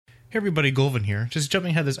Hey everybody, Golvin here. Just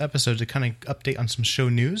jumping ahead of this episode to kind of update on some show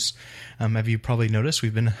news. Have you probably noticed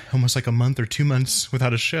we've been almost like a month or 2 months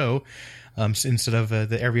without a show instead of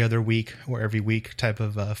the every other week or every week type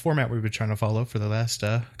of format we've been trying to follow for the last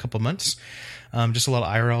couple months. Just a lot of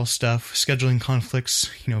IRL stuff, scheduling conflicts,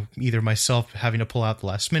 either myself having to pull out the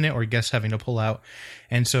last minute or guests having to pull out.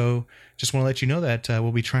 And so just want to let you know that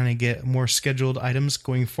we'll be trying to get more scheduled items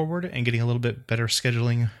going forward and getting a little bit better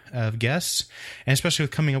scheduling of guests. And especially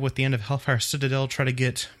with coming up with the end of Hellfire Citadel, try to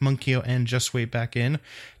get Monkio and Just Wait back in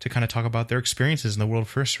to kind of talk about their experiences in the World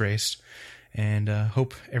First race. And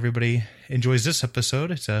hope everybody enjoys this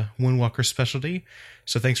episode. It's a Windwalker specialty.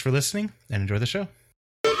 So thanks for listening and enjoy the show.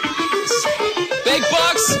 Big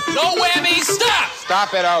bucks, no whammies, stop!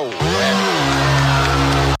 Stop it, oh.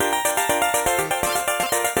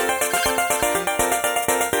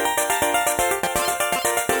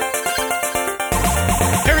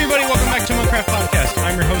 Hey everybody, welcome back to Minecraft Podcast.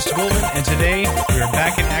 I'm your host, Golden, and today we are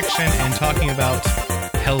back in action and talking about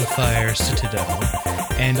Hellfire Citadel.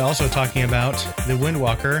 And also talking about the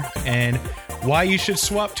Windwalker and why you should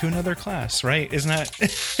swap to another class, right? Isn't that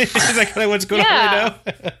is that kind of what's going on right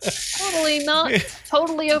now? Totally not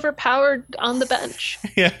totally overpowered on the bench.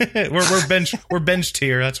 Yeah, we're bench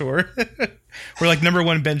tier. That's what we're like number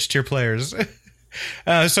one bench tier players.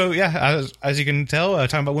 So yeah, as you can tell,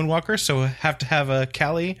 talking about Windwalker, so have to have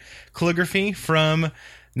Callie calligraphy from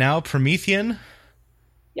now Promethean.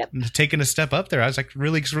 Yep, taking a step up there. I was like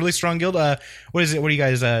really strong guild. What is it? What are you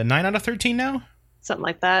guys? 9 out of 13 now? Something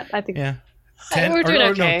like that. I think. Yeah. 10 we're doing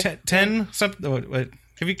okay. No, 10 something. What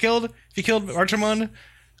have you killed? Have you killed Archimon?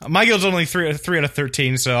 My guild's only 3 out of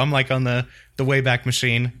 13, so I'm like on the Wayback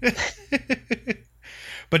Machine.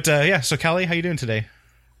 But yeah, so Callie, how you doing today?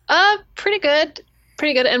 Pretty good,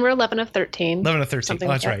 and we're 11 of 13. 11 of 13. Something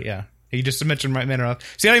Oh, that's like that. right. Yeah. You just mentioned right manner off.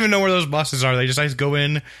 See, I don't even know where those bosses are. I just go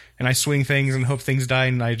in and I swing things and hope things die,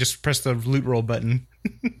 and I just press the loot roll button.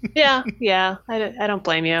 Yeah. I don't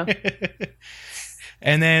blame you.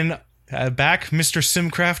 And then back, Mr.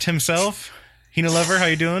 Simcraft himself, Hina Lover. How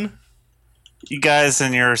you doing? You guys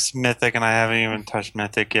and your Mythic, and I haven't even touched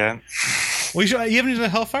Mythic yet. Well, you haven't done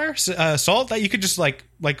Hellfire Salt that you could just like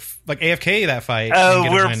AFK that fight.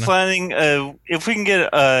 We're planning. If we can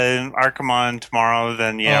get Archimon tomorrow,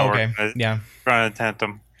 then yeah, we're gonna attempt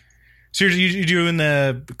them. So you're doing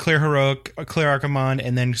the clear heroic, clear Archimon,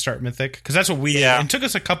 and then start Mythic, because that's what we did. And it took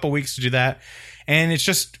us a couple weeks to do that. And it's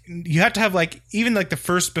just you have to have even the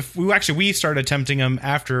first. We started attempting them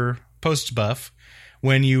after post buff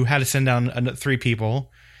when you had to send down 3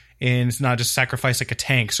 people. And it's not just sacrifice like a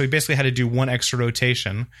tank. So he basically had to do 1 extra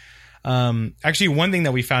rotation. Actually, one thing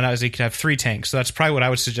that we found out is he could have 3 tanks. So that's probably what I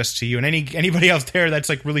would suggest to you. And anybody out there that's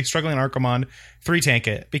really struggling on Archimon, 3 tank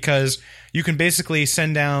it. Because you can basically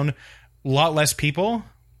send down a lot less people.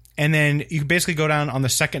 And then you basically go down on the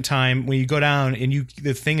second time. When you go down and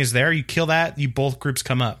the thing is there, you kill that, both groups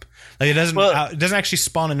come up. It doesn't actually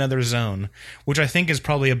spawn another zone, which I think is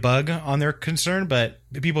probably a bug on their concern, but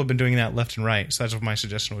people have been doing that left and right, so that's what my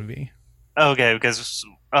suggestion would be. Okay, because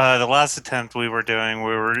the last attempt we were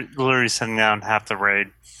literally sending down half the raid.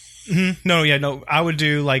 Mm-hmm. No, I would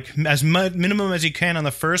do as minimum as you can on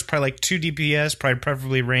the first, probably 2 DPS,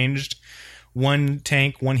 preferably ranged, 1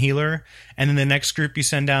 tank, 1 healer, and then the next group you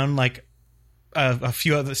send down a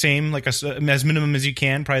few of the same, as minimum as you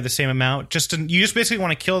can, probably the same amount. You just basically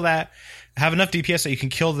want to kill that, have enough DPS that you can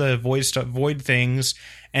kill the void things,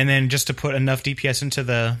 and then just to put enough DPS into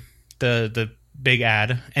the big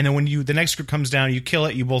ad. And then when the next group comes down, you kill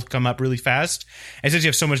it, you both come up really fast. And since you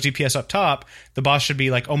have so much DPS up top, the boss should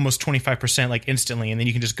be almost 25% instantly, and then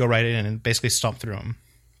you can just go right in and basically stomp through them.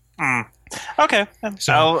 Okay,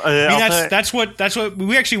 so that's what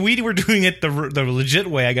we were doing it the legit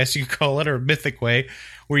way, I guess you could call it, or mythic way,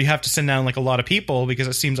 where you have to send down a lot of people because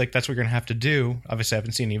it seems like that's what you're gonna have to do. Obviously, I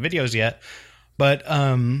haven't seen any videos yet, but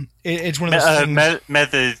it's one of those things.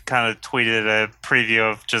 Method kind of tweeted a preview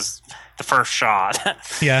of just the first shot.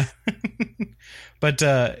 Yeah, but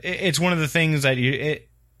it's one of the things that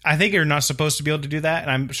I think you're not supposed to be able to do that,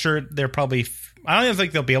 and I'm sure they're probably. I don't even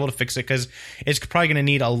think they'll be able to fix it because it's probably going to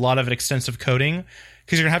need a lot of extensive coding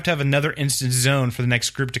because you're going to have another instance zone for the next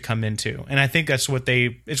group to come into. And I think that's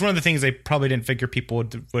it's one of the things they probably didn't figure people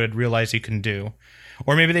would realize you can do.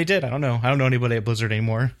 Or maybe they did. I don't know. I don't know anybody at Blizzard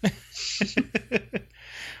anymore.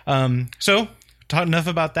 So, enough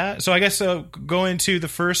about that. So I guess go into the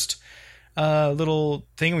first little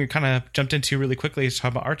thing we kind of jumped into really quickly is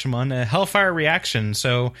talk about Archimon, Hellfire reaction.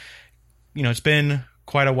 So, it's been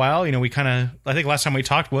quite a while. You know, I think last time we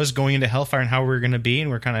talked was going into Hellfire and how we were going to be,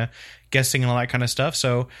 and we're kind of guessing and all that kind of stuff.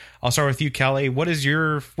 So I'll start with you, Callie. What have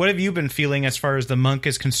you been feeling as far as the monk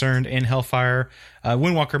is concerned in Hellfire,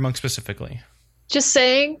 Windwalker monk specifically? Just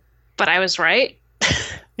saying, but I was right.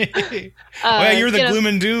 Well, you're the gloom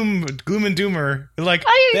and doomer. Like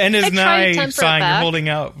the end is nigh sign you're holding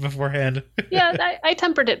out beforehand. Yeah, I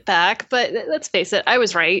tempered it back, but let's face it, I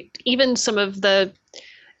was right. Even some of the,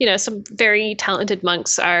 some very talented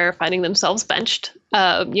monks are finding themselves benched.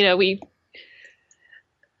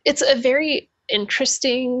 It's a very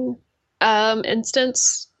interesting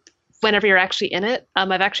instance whenever you're actually in it. I've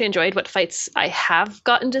actually enjoyed what fights I have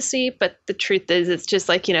gotten to see, but the truth is, it's just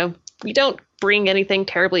like, we don't bring anything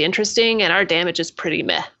terribly interesting, and our damage is pretty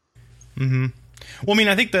meh. Mm-hmm. Well, I mean,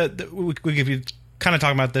 I think that we could be kind of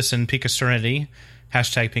talking about this in Peak of Serenity,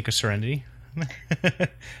 hashtag Peak of Serenity,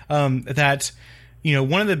 that,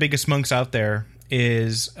 one of the biggest monks out there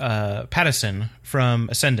is Pattison from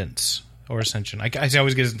Ascendance. Or Ascension. I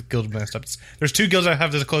always get his guild messed up. There's two guilds I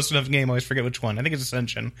have this close enough game. I always forget which one. I think it's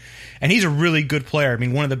Ascension. And he's a really good player. I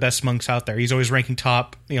mean, one of the best monks out there. He's always ranking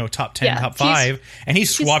top 10, top 5. And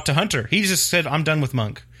he's swapped to Hunter. He just said, I'm done with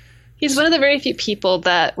monk. He's one of the very few people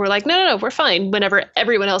that were like, no, we're fine. Whenever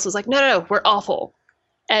everyone else was like, no, we're awful.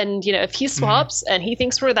 And, if he swaps and he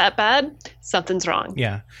thinks we're that bad, something's wrong.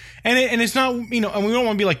 Yeah. And it's not, and we don't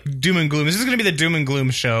want to be like doom and gloom. This is going to be the doom and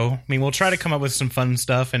gloom show. I mean, we'll try to come up with some fun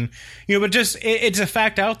stuff and, but just, it's a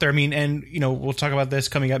fact out there. I mean, and, we'll talk about this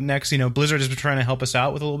coming up next. Blizzard has been trying to help us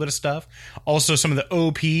out with a little bit of stuff. Also, some of the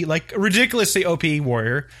OP, like ridiculously OP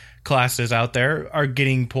warrior classes out there are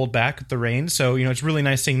getting pulled back at the reins. So, it's really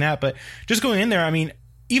nice seeing that. But just going in there, I mean,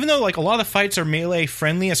 even though like a lot of the fights are melee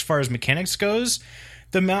friendly as far as mechanics goes,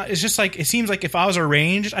 it's just like, it seems like if I was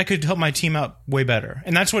arranged, I could help my team out way better.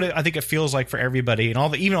 And that's what I think it feels like for everybody.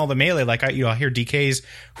 And even all the melee, like I hear DKs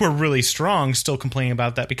who are really strong still complaining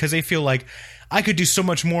about that because they feel like I could do so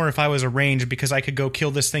much more if I was arranged because I could go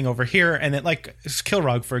kill this thing over here. And then like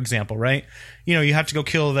Kilrog, for example, right? You have to go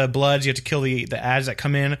kill the bloods. You have to kill the ads that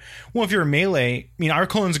come in. Well, if you're a melee, our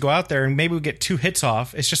clones go out there and maybe we get 2 hits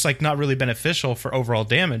off. It's just like not really beneficial for overall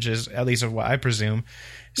damage, is at least of what I presume.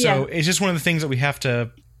 So It's just one of the things that we have to.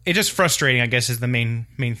 It's just frustrating, I guess, is the main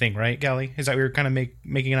thing, right, Callie? Is that we were kind of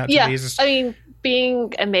making it out to be? I mean,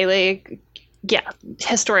 being a melee,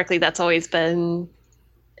 historically that's always been,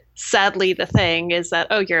 sadly, the thing is that,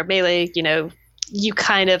 you're a melee, you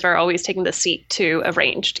kind of are always taking the seat to a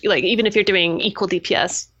ranged. Like, even if you're doing equal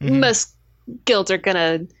DPS, most guilds are going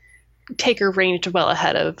to take a ranged well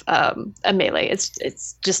ahead of a melee.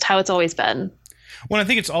 It's just how it's always been. Well, I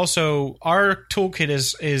think it's also our toolkit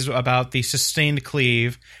is about the sustained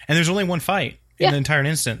cleave, and there's only one fight in the entire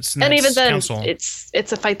instance, and even then, Council. It's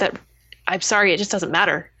a fight that I'm sorry, it just doesn't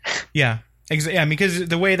matter. Yeah, exactly. Because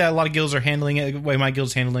the way that a lot of guilds are handling it, the way my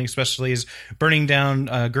guild's handling, especially, is burning down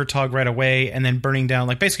Gurtog right away, and then burning down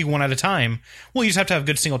like basically one at a time. Well, you just have to have a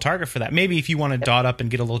good single target for that. Maybe if you want to dot up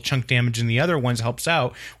and get a little chunk damage in the other ones, helps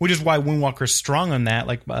out, which is why Windwalker's strong on that.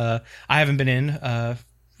 Like I haven't been in.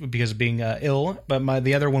 Because of being ill, but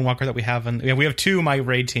the other Windwalker that we have, we have 2 in my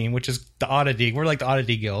raid team, which is the Oddity. We're like the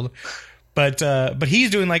Oddity guild, but he's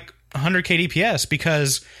doing like 100k DPS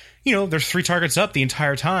because there's 3 targets up the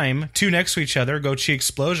entire time, 2 next to each other, go Chi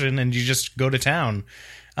Explosion, and you just go to town.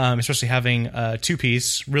 Especially having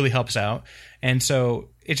 2-piece really helps out, and so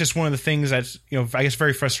it's just one of the things that's I guess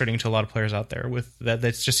very frustrating to a lot of players out there with that.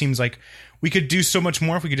 That just seems like we could do so much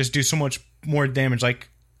more if we could just do so much more damage. Like.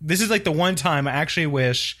 This is like the one time I actually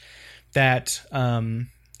wish that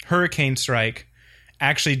Hurricane Strike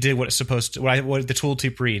actually did what it's supposed to, what the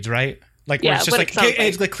tooltip reads, right? Like where it's just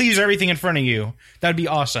it like cleaves everything in front of you. That'd be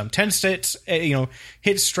awesome. 10 hits,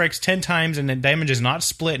 hit strikes 10 times and the damage is not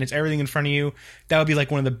split and it's everything in front of you. That would be like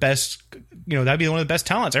one of the best. That'd be one of the best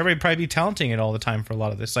talents. Everybody would probably be talenting it all the time for a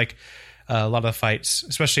lot of this. Like a lot of the fights,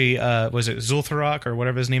 especially was it Zul'Thurok or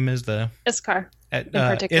whatever his name is, the Iskar. In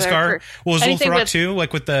particular, Iskar. Well, Zul'Thurok too,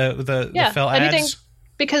 like with the fell ads.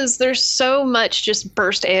 Because there's so much just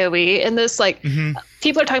burst AoE in this. Like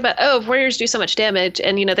people are talking about, warriors do so much damage,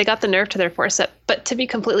 and they got the nerf to their force set. But to be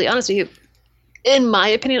completely honest with you, in my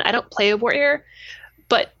opinion, I don't play a warrior.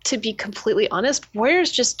 But to be completely honest,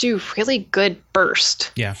 warriors just do really good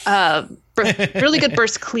burst. Yeah. Really good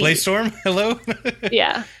burst cleave. Blaze-Storm, hello?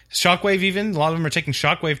 Yeah. Shockwave even. A lot of them are taking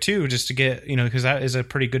Shockwave too, just to get, because that is a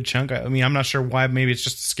pretty good chunk. I mean, I'm not sure why. Maybe it's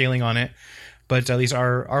just scaling on it. but at least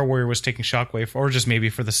our warrior was taking shockwave, or just maybe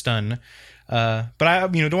for the stun. But I,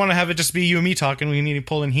 don't want to have it just be you and me talking. We need to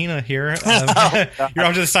pull in Hina here. You're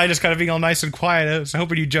off to the side, just kind of being all nice and quiet. So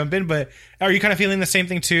hoping you jump in. But are you kind of feeling the same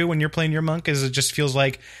thing too when you're playing your monk? Is it just feels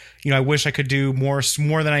like, I wish I could do more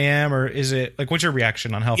than I am, or is it like, what's your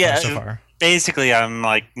reaction on Hellfire so far? Basically, I'm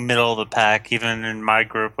like middle of the pack, even in my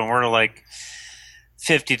group, and we're like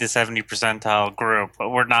 50 to 70 percentile group. But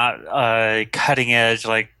we're not cutting edge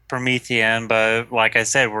like Promethean, but like I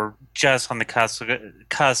said, we're just on the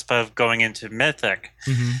cusp of going into Mythic.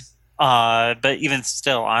 Mm-hmm. But even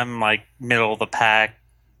still, I'm like middle of the pack,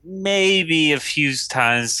 maybe a few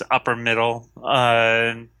times upper middle.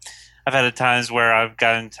 I've had times where I've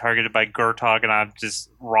gotten targeted by Gurtog and I'm just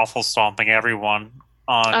raffle stomping everyone.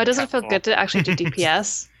 It doesn't feel good to actually do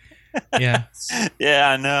DPS. Yeah. Yeah,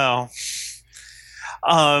 I know.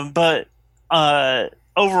 But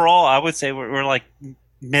overall, I would say we're like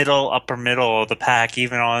upper middle of the pack,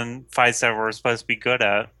 even on fights that we're supposed to be good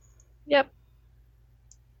at. Yep.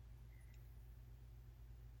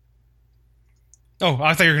 Oh,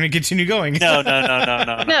 I thought you were going to continue going. No.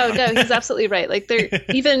 No, he's absolutely right. Like, they're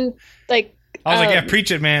even, like... I was like, yeah,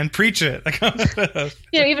 preach it, man. Preach it.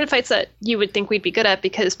 Even fights that you would think we'd be good at,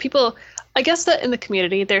 because people... I guess that in the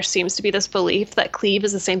community, there seems to be this belief that cleave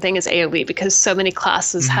is the same thing as AoE, because so many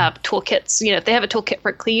classes have toolkits. If they have a toolkit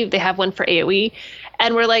for cleave, they have one for AoE.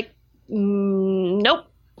 And we're like, nope.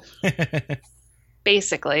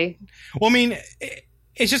 Basically. Well, I mean,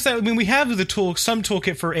 it's just that, we have some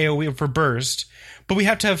toolkit for AoE or for burst, but we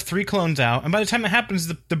have to have 3 clones out. And by the time it happens,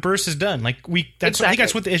 the burst is done. Like, I think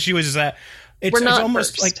that's what the issue is that it's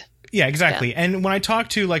almost burst. Like... Yeah, exactly. Yeah. And when I talk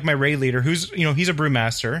to like my raid leader, who's he's a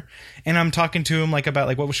brewmaster, and I'm talking to him like about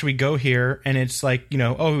like what should we go here, and it's like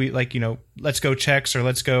let's go checks or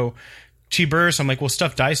let's go chi burst. I'm like, well,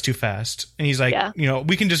 stuff dies too fast, and he's like, we're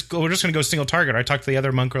just gonna go single target. Or I talked to the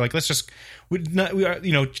other monk, we're like, let's just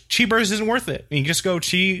chi burst isn't worth it. I mean, just go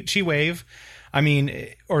chi wave. I mean,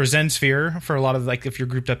 or Zen Sphere for a lot of like if you're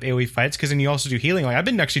grouped up AoE fights, because then you also do healing. Like I've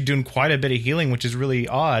been actually doing quite a bit of healing, which is really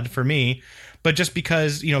odd for me. But just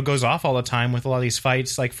because, it goes off all the time with a lot of these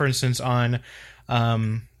fights, like for instance on,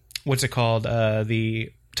 what's it called?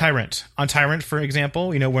 The Tyrant. On Tyrant, for example,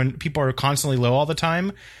 when people are constantly low all the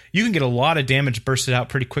time, you can get a lot of damage bursted out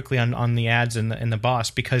pretty quickly on the ads and the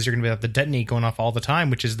boss, because you're going to have the detonate going off all the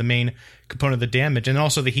time, which is the main component of the damage. And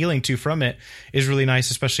also the healing too from it is really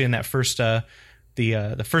nice, especially in that first, the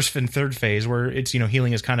first and third phase where it's,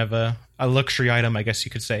 healing is kind of a luxury item, I guess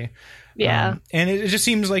you could say. Yeah. And it just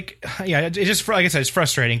seems like, it just, like I said, it's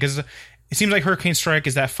frustrating because it seems like Hurricane Strike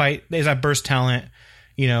is that burst talent,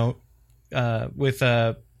 with,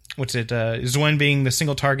 Zwen being the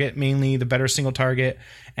single target, mainly the better single target.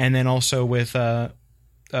 And then also with,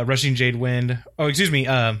 Rushing Jade Wind. Oh, excuse me.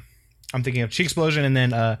 I'm thinking of Chi Explosion, and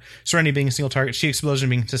then, Serenity being a single target, Chi Explosion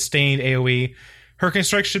being sustained AoE. Hurricane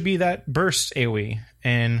Strike should be that burst AoE.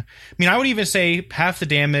 And I mean, I would even say half the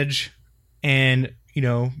damage and,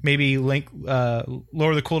 maybe lower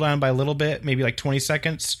the cooldown by a little bit, maybe like 20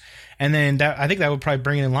 seconds. And then I think that would probably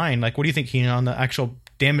bring it in line. Like, what do you think, Hina, on the actual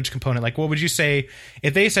damage component? Like, what would you say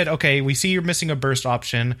if they said, okay, we see you're missing a burst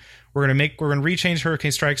option. We're going to rechange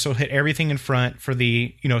Hurricane Strike so it'll hit everything in front for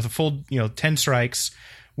the, the full, 10 strikes.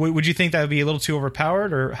 Would you think that would be a little too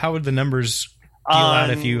overpowered, or how would the numbers deal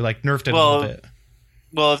out if you like nerfed it a little bit?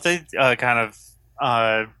 Well, if they kind of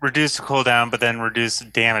reduce the cooldown but then reduce the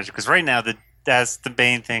damage, because right now that's the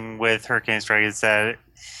main thing with Hurricane Strike is that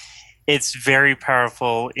it's very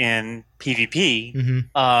powerful in PvP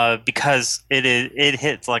because it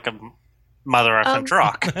hits like a mother effing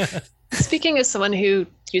truck. Speaking as someone who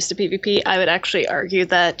used to PvP, I would actually argue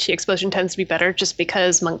that Chi Explosion tends to be better just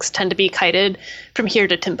because monks tend to be kited from here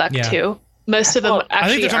to Timbuktu. Yeah. Most of them actually I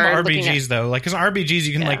think they're are talking about RBGs though. Like, because RBGs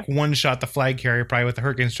you can like one shot the flag carrier probably with a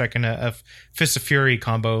Hurricane Strike and a Fist of Fury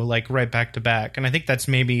combo like right back to back. And I think that's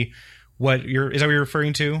maybe is that what you're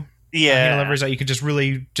referring to? Yeah, levers that you could just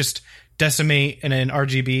really just decimate and then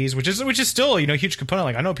RGBs, which is still a huge component.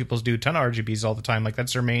 Like I know people do a ton of RGBs all the time. Like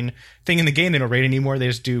that's their main thing in the game. They don't raid anymore. They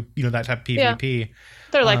just do that type of PvP. Yeah.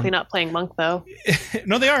 They're likely not playing monk though.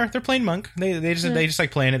 No, they are. They're playing monk. They just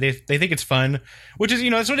like playing it. They think it's fun, which is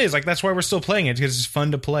that's what it is. Like that's why we're still playing it, because it's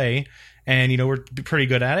fun to play, and we're pretty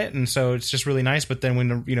good at it, and so it's just really nice. But then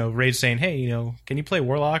when raid's saying, hey, can you play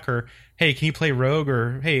Warlock, or hey, can you play Rogue,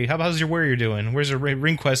 or hey, how's your warrior doing? Where's a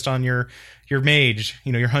ring quest on your mage,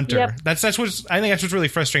 your hunter? Yep. That's what's I think that's what's really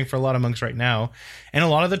frustrating for a lot of monks right now, and a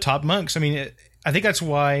lot of the top monks. I mean, I think that's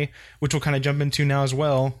why, which we'll kind of jump into now as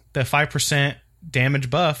well, the 5% damage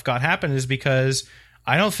buff happened is because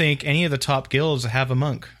I don't think any of the top guilds have a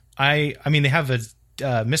monk. I mean they have a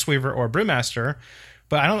Mistweaver or Brewmaster.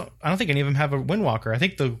 But I don't think any of them have a Windwalker. I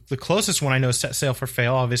think the closest one I know is Set Sail for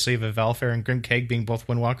Fail, obviously Vivalfair and Grim Keg being both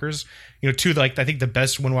Windwalkers. Two I think the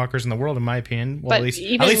best Windwalkers in the world in my opinion. Well, but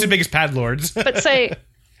at least the biggest Pad Lords. but say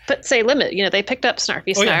Limit. They picked up Snarfy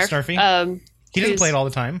Snarf. Oh yeah, Snarfy. He doesn't play it all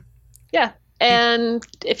the time. Yeah, and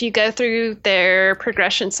if you go through their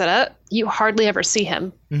progression setup, you hardly ever see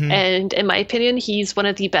him. Mm-hmm. And in my opinion, he's one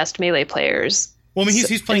of the best melee players. Well, I mean,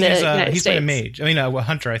 he's playing he's playing a mage. I mean, a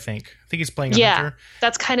hunter. I think he's playing a hunter. Yeah,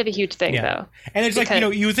 that's kind of a huge thing, though. And it's like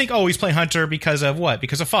you would think, oh, he's playing hunter because of what?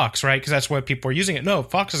 Because of Fox, right? Because that's what people are using it. No,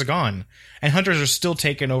 Fox is gone, and hunters are still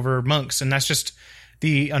taking over monks, and that's just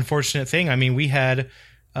the unfortunate thing. I mean, we had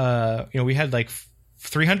like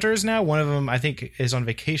 3 hunters now. One of them, I think, is on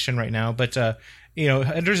vacation right now, but.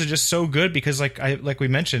 Hunters are just so good because, like we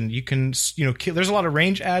mentioned, you can there's a lot of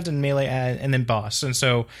range adds and melee add, and then boss, and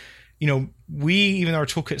so. Even though our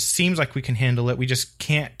toolkit seems like we can handle it, we just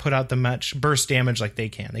can't put out the much burst damage like they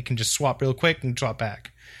can. They can just swap real quick and drop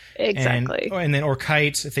back. Exactly. And then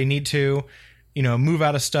kites if they need to, move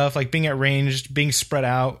out of stuff, like being at range, being spread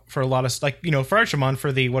out for a lot of, for Archimon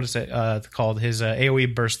for the, what is it called? His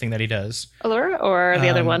AoE burst thing that he does. Allura or the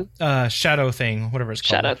other one? Shadow thing, whatever it's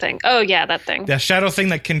called. Shadow thing. Oh, yeah, that thing. The shadow thing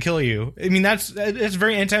that can kill you. I mean, it's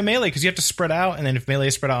very anti-melee because you have to spread out, and then if melee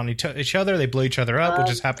is spread out on each other, they blow each other up, which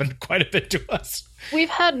has happened quite a bit to us. We've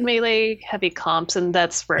had melee heavy comps, and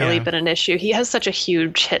that's rarely been an issue. He has such a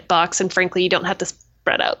huge hitbox, and frankly, you don't have to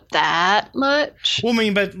spread out that much. Well, I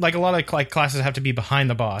mean, but a lot of classes have to be behind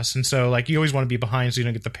the boss, and so you always want to be behind so you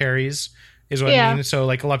don't get the parries. Is what I mean. So a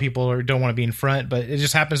lot of people don't want to be in front, but it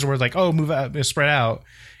just happens where move out, spread out,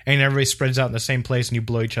 and everybody spreads out in the same place, and you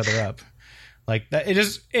blow each other up. Like that, like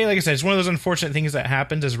I said, it's one of those unfortunate things that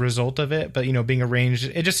happens as a result of it. But being arranged,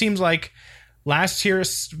 it just seems like last year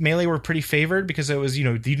melee were pretty favored because it was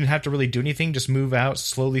you didn't have to really do anything, just move out,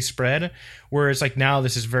 slowly spread. Whereas now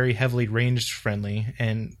this is very heavily ranged friendly,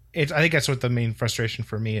 and I think that's what the main frustration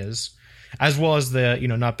for me is, as well as the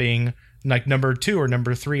not being like number 2 or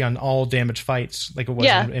number 3 on all damage fights like it was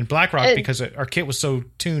in Blackrock because our kit was so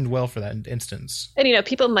tuned well for that instance. And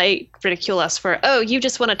people might ridicule us for, oh, you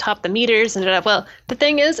just want to top the meters and well, the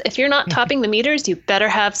thing is, if you're not topping the meters, you better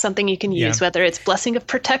have something you can use, whether it's Blessing of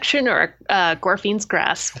Protection or Gorfine's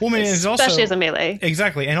Grasp. Well, especially as a melee.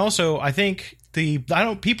 Exactly. And also I think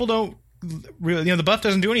people don't really the buff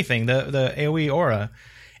doesn't do anything. The AoE aura.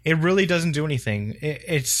 It really doesn't do anything.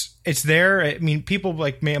 It's there. I mean, people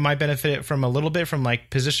might benefit from a little bit from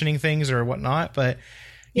positioning things or whatnot, but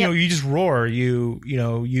you just roar. You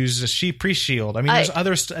use a pre-shield. I mean,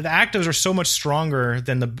 there's the actives are so much stronger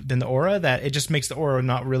than the aura that it just makes the aura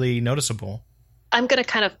not really noticeable. I'm going to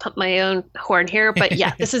kind of pump my own horn here, but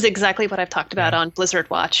this is exactly what I've talked about on Blizzard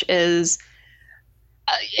Watch.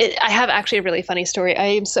 I have actually a really funny story. I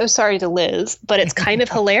am so sorry to Liz, but it's kind of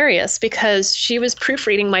hilarious because she was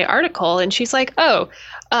proofreading my article and she's like, oh,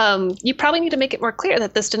 you probably need to make it more clear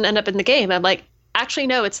that this didn't end up in the game. I'm like, actually,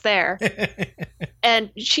 no, it's there.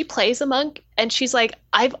 And she plays a monk and she's like,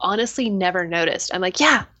 I've honestly never noticed. I'm like,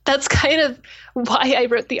 yeah, that's kind of why I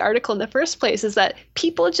wrote the article in the first place, is that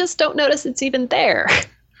people just don't notice it's even there.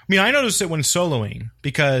 I mean, I noticed it when soloing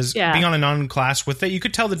because being on a non-class with it, you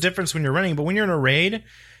could tell the difference when you're running, but when you're in a raid,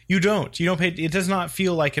 you don't pay. It does not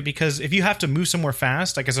feel like it because if you have to move somewhere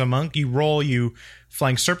fast, like as a monk, you roll, you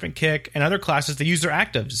flying serpent kick, and other classes, they use their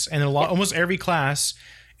actives. And almost every class,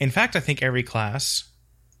 in fact, I think every class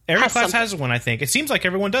has one, I think. It seems like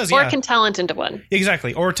everyone does, or can talent into one.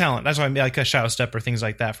 Exactly, or talent. That's why I mean, like a Shadow Step or things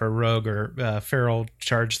like that for a rogue or feral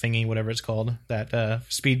charge thingy, whatever it's called, that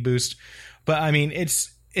speed boost. But I mean,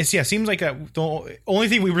 seems like the only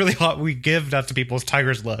thing we give out to people is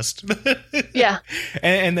Tiger's Lust. Yeah.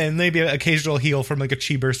 And then maybe an occasional heal from a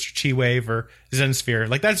Chi Burst or Chi Wave or Zen Sphere.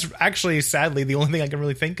 That's actually, sadly, the only thing I can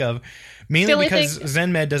really think of. Mainly because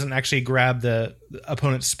Zen Med doesn't actually grab the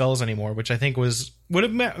opponent's spells anymore, which I think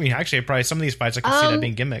actually probably some of these fights I could see that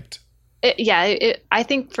being gimmicked. I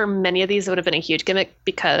think for many of these it would have been a huge gimmick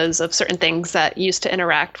because of certain things that used to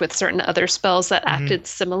interact with certain other spells that acted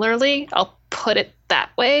similarly. I'll put it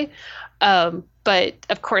that way. But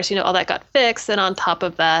of course, all that got fixed. And on top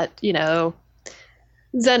of that,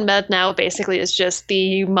 Zen Med now basically is just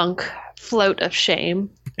the monk float of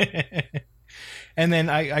shame. And then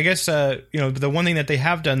I guess, the one thing that they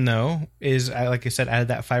have done, though, is, like I said, added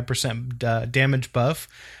that 5% damage buff.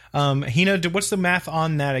 Hina, what's the math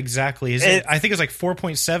on that exactly? I think it's like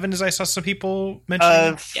 4.7, as I saw some people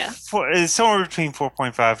mentioning. It's somewhere between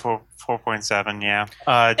 4.5, 4.7, yeah.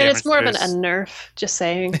 And it's more of a nerf, just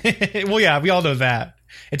saying. Well, yeah, we all know that.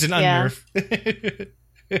 It's an unnerf.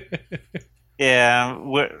 Yeah.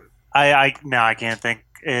 I can't think.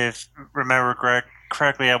 If remember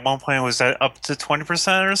correctly, at one point was that up to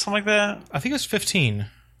 20% or something like that. I think it was 15.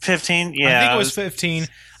 15, yeah. I think it was 15.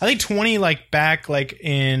 I think 20, like back like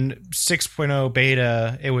in 6.0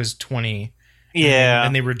 beta, it was 20. Yeah,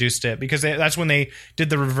 and they reduced it because that's when they did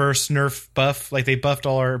the reverse nerf buff. Like they buffed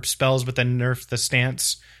all our spells, but then nerfed the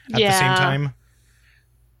stance at the same time.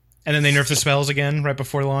 And then they nerfed the spells again right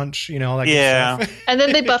before launch. You know, all that good stuff. And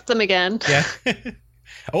then they buffed them again. Yeah.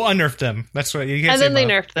 Unnerfed them. That's what you can't and say. And then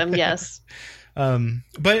they nerfed them. Yes.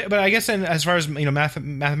 But I guess as far as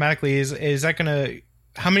mathematically, is that gonna?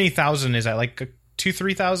 How many thousand is that? Like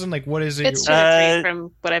 2,000-3,000? Like what is it? It's 2 to 3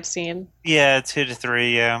 from what I've seen. Yeah, 2 to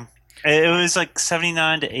 3. Yeah. It was like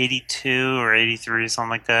 79 to 82 or 83, something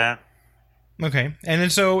like that. Okay, and then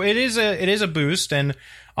so it is a boost, and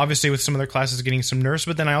obviously with some other classes getting some nerfs,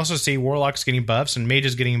 but then I also see warlocks getting buffs and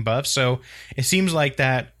mages getting buffs. So it seems like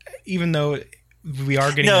that even though we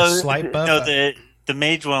are getting a slight buff. No, the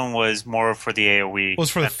mage one was more for the AOE. Well, it was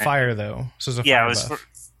for the fire though. So it was it was for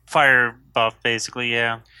fire buff basically.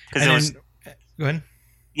 Yeah, because it was. Go ahead.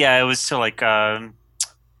 Yeah, it was still like.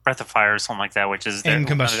 Breath of Fire or something like that, which is and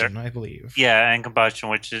combustion, I believe. Yeah, and combustion,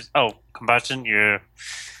 which is combustion. Yeah.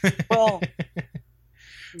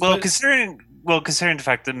 Considering the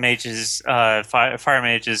fact that mages, fire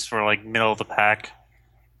mages were like middle of the pack,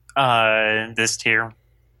 this tier.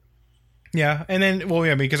 Yeah, and then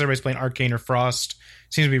because everybody's playing Arcane or Frost,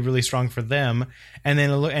 seems to be really strong for them. And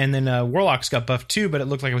then Warlocks got buffed too, but it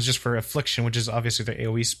looked like it was just for Affliction, which is obviously their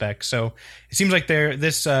AoE spec. So it seems like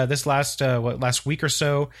this last week or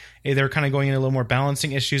so, they're kind of going into a little more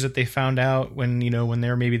balancing issues that they found out when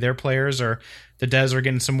they're maybe their players or the devs are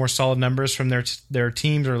getting some more solid numbers from their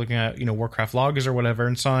teams or looking at Warcraft logs or whatever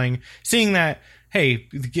and seeing that hey,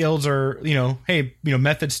 the guilds are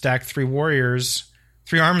method stack 3 warriors.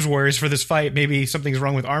 3 arms warriors for this fight. Maybe something's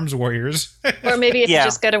wrong with arms warriors. Or maybe if you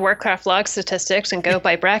just go to Warcraft log statistics and go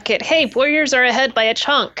by bracket, hey, warriors are ahead by a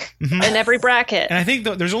chunk in every bracket. And I think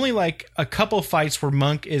there's only like a couple fights where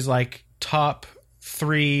monk is like top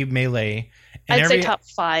 3 melee. And I'd say top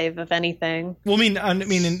 5 of anything. Well, I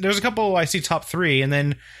mean, there's a couple I see top 3, and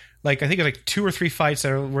then like I think it's like 2 or 3 fights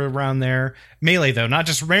that were around there. Melee though, not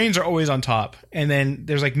just range are always on top, and then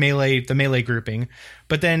there's like the melee grouping.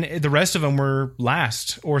 But then the rest of them were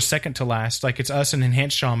last or second to last. Like it's us and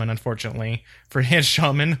Enhanced Shaman, unfortunately. For Enhanced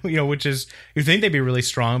Shaman, which is you'd think they'd be really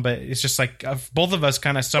strong, but it's just like both of us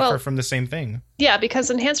kind of suffer from the same thing. Yeah,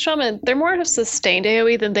 because Enhanced Shaman, they're more of sustained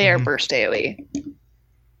AoE than they are burst AoE.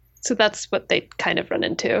 So that's what they kind of run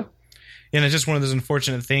into. And it's just one of those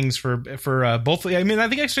unfortunate things for both. I mean, I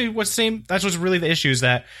think actually that's what's really the issue is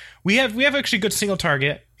that we have actually good single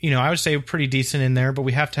target. I would say pretty decent in there, but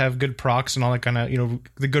we have to have good procs and all that kind of,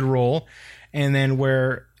 the good roll. And then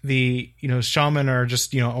where the, shaman are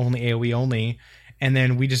just, only AoE only. And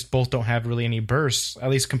then we just both don't have really any bursts, at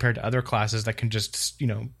least compared to other classes that can just,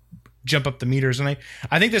 jump up the meters. And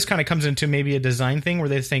I think this kind of comes into maybe a design thing where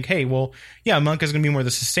they think, hey, well, yeah, monk is going to be more the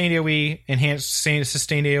sustained AoE, enhanced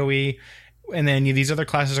sustained AoE. And then these other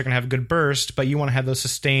classes are going to have a good burst, but you want to have those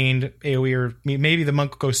sustained AoE, or maybe the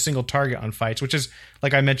monk goes single target on fights, which is,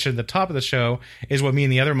 like I mentioned at the top of the show, is what me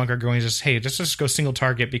and the other monk are going is just, hey, just go single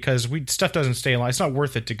target because stuff doesn't stay alive. It's not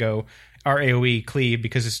worth it to go our AoE cleave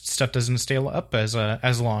because stuff doesn't stay up as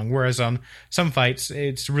long. Whereas on some fights,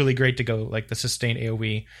 it's really great to go like the sustained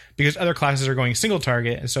AoE because other classes are going single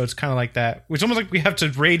target, and so it's kind of like that. It's almost like we have to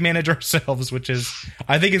raid manage ourselves, which is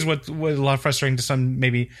I think is what was a lot frustrating to some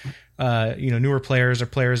maybe newer players or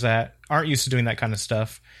players that aren't used to doing that kind of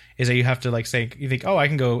stuff. Is that you have to like say you think, oh, I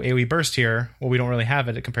can go AoE burst here. Well, we don't really have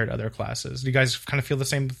it compared to other classes. Do you guys kind of feel the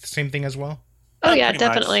same thing as well? Oh yeah,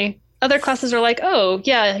 definitely. Much. Other classes are like, oh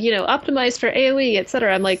yeah, optimized for AoE,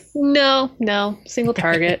 etc. I'm like, no, single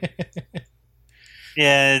target.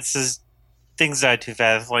 Yeah, it's just things die too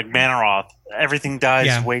fast. Like Manaroth, everything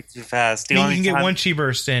dies way too fast. You can get one chi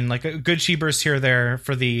burst in, like a good chi burst here or there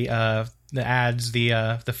for the ads,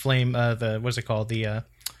 the flame, what's it called, the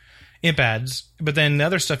imp ads. But then the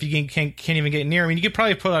other stuff you can't even get near. I mean, you could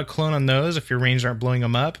probably put out clone on those if your range aren't blowing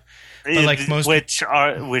them up. But like most, which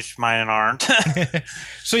mine aren't.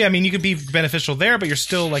 So yeah, I mean, you could be beneficial there, but you're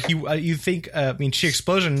still like you think. I mean, Chi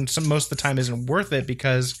Explosion most of the time isn't worth it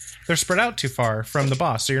because they're spread out too far from the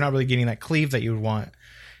boss, so you're not really getting that cleave that you would want.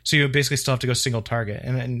 So you basically still have to go single target,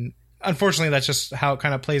 and unfortunately, that's just how it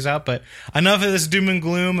kind of plays out. But enough of this doom and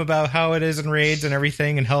gloom about how it is in raids and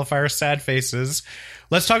everything, and Hellfire's sad faces.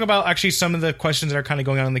 Let's talk about actually some of the questions that are kind of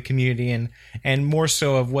going on in the community, and more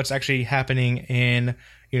so of what's actually happening in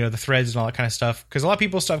the threads and all that kind of stuff. Because a lot of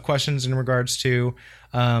people still have questions in regards to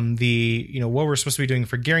what we're supposed to be doing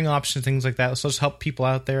for gearing options, things like that. So let's help people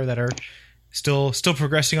out there that are still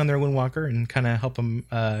progressing on their Windwalker and kind of help them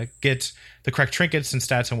get the correct trinkets and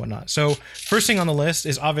stats and whatnot. So first thing on the list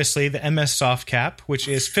is obviously the MS soft cap, which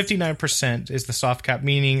is 59% is the soft cap,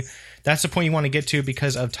 meaning that's the point you want to get to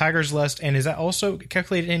because of Tiger's Lust. And is that also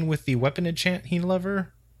calculated in with the weapon enchant, Heat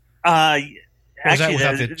Lover? Actually,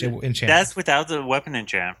 the enchant? That's without the weapon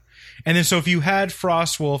enchant. And then so if you had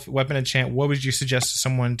Frostwolf weapon enchant, what would you suggest to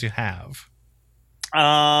someone to have?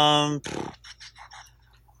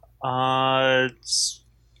 I'd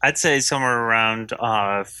say somewhere around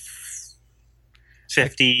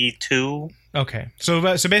 52. Okay, so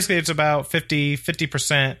basically it's about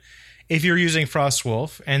 50% if you're using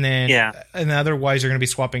Frostwolf, and then and otherwise you're going to be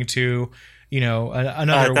swapping to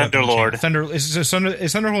another Thunderlord. Is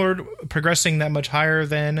Thunderlord progressing that much higher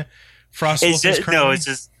than Frostwolf? No, it's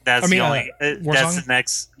just that's the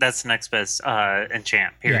next best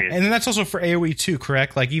enchant. Period. Yeah. And then that's also for AoE too,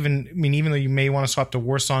 correct? Like even though you may want to swap to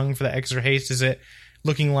Warsong for the extra haste, is it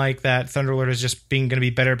looking like that Thunderlord is just going to be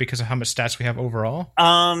better because of how much stats we have overall?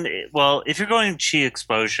 Well, if you're going Chi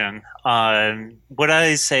Explosion, what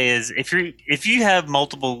I say is if you have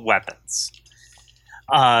multiple weapons,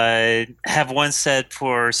 have one set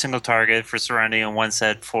for single target for Serenity and one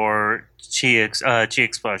set for Chi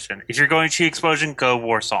Explosion. If you're going Chi Explosion, go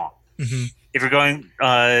Warsong. Mm-hmm. If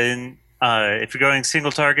you're going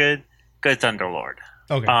single target, go Thunderlord.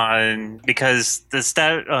 Okay. Because the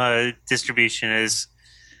stat distribution is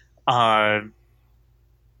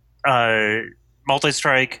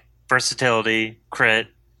multi-strike, versatility, crit,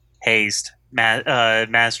 haste,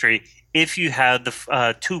 mastery. If you have the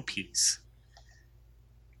 2-piece,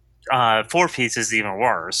 4-piece is even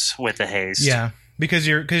worse with the haste. Yeah, because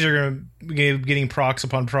you're going to be getting procs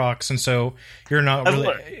upon procs, and so you're not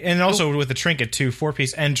really. And also with the trinket too,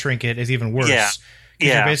 4-piece and trinket is even worse. Yeah.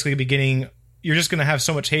 You're basically you're just going to have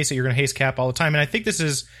so much haste that you're going to haste cap all the time. And I think this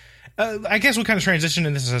is. I guess we'll kind of transition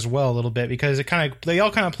in this as well a little bit because they all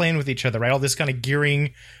kind of play in with each other, right? All this kind of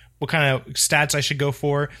gearing, what kind of stats I should go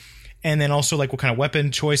for, and then also like what kind of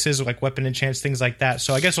weapon choices, like weapon enchants, things like that.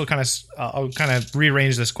 So I guess I'll kind of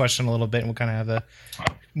rearrange this question a little bit, and we'll kind of have a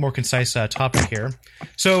more concise topic here.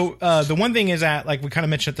 So the one thing is that, like we kind of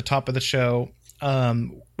mentioned at the top of the show,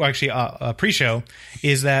 pre-show,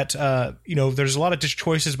 is that there's a lot of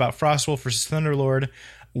choices about Frostwolf versus Thunderlord,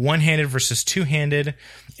 one-handed versus two-handed,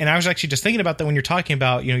 and I was actually just thinking about that when you're talking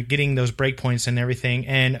about getting those breakpoints and everything,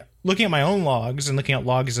 and looking at my own logs and looking at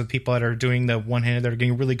logs of people that are doing the one-handed that are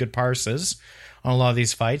getting really good parses on a lot of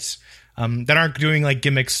these fights that aren't doing like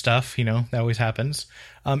gimmick stuff. That always happens.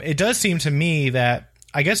 It does seem to me that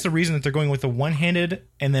I guess the reason that they're going with the one-handed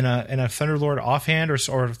and then a Thunderlord offhand or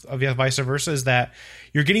vice versa is that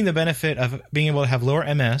you're getting the benefit of being able to have lower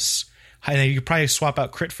MS, and then you could probably swap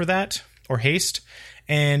out crit for that or haste.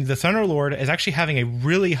 And the Thunderlord is actually having a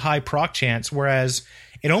really high proc chance, whereas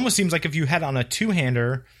it almost seems like if you had on a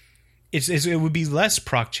two-hander, it would be less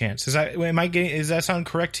proc chance. Does that sound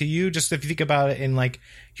correct to you? Just if you think about it in like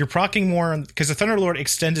you're procking more, because the Thunderlord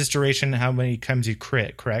extends its duration how many times you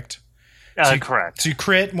crit, correct? Correct. So you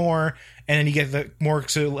crit more, and then you get the more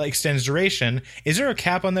extends duration. Is there a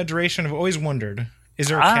cap on that duration? I've always wondered. Is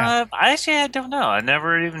there a cap? I don't know. I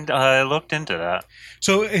never even looked into that.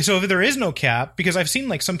 So if there is no cap, because I've seen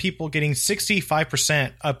like some people getting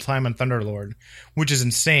 65% uptime on Thunderlord, which is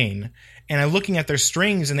insane. And I'm looking at their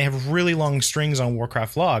strings, and they have really long strings on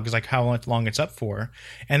Warcraft logs, like how long it's up for.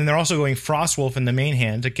 And then they're also going Frostwolf in the main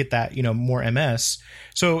hand to get that, more MS.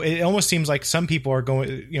 So it almost seems like some people are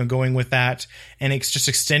going with that, and it's just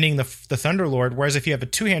extending the Thunderlord. Whereas if you have a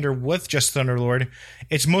two-hander with just Thunderlord,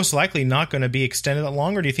 it's most likely not going to be extended that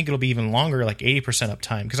long. Or do you think it'll be even longer, like 80%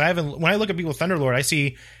 uptime? Because when I look at people with Thunderlord, I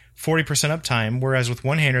see 40% uptime, whereas with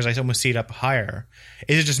one-handers, I almost see it up higher.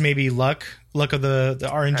 Is it just maybe luck of the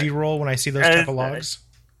RNG roll when I see those type of logs?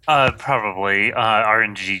 Probably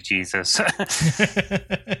RNG Jesus.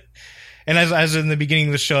 And as in the beginning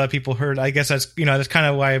of the show that people heard, I guess that's kind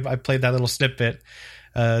of why I played that little snippet.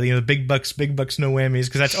 Big bucks, no whammies,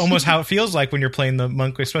 because that's almost how it feels like when you're playing the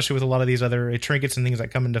monk, especially with a lot of these other trinkets and things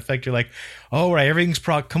that come into effect. You're like, oh, right, everything's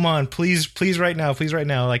proc. Come on, please right now.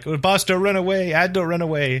 Like, boss, don't run away. Ad, don't run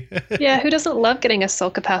away. Yeah, who doesn't love getting a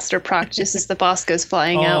soul capacitor proc just as the boss goes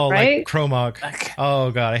flying out, right? Like Chromog.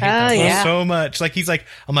 Oh god, I hate that so much. Like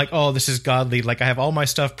I'm like, oh, this is godly. Like I have all my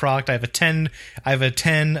stuff procced. I have a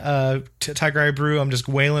 10 Tiger Eye Brew. I'm just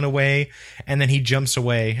wailing away, and then he jumps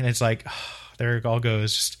away, and it's like. there it all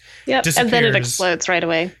goes. Just Yep, and then it disappears. explodes right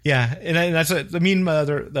away. Yeah, and that's what I mean. My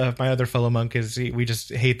other fellow monk is we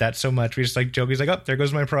just hate that so much. We just like joke. He's like, "Oh, there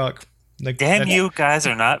goes my proc." Like, Damn, you guys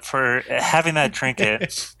are not for having that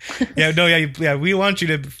trinket. yeah. We want you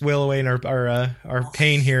to wail away in our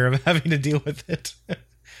pain here of having to deal with it.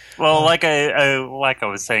 Well, like I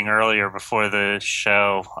was saying earlier before the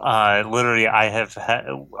show, literally,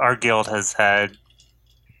 our guild has had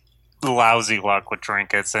lousy luck with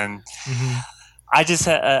trinkets, and I just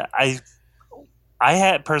I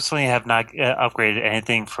personally have not upgraded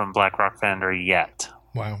anything from Blackrock Vendor yet.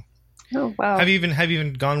 Wow. Oh wow! Have you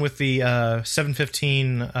even gone with the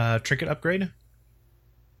 715 trinket upgrade?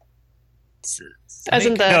 As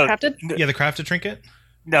in the crafted? Yeah, the crafted trinket.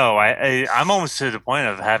 No, I'm almost to the point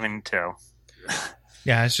of having to.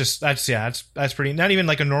 Yeah, that's pretty. Not even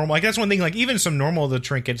like a normal. Like that's one thing. Like even some normal the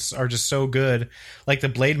trinkets are just so good. Like the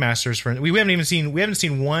Blade Masters for we haven't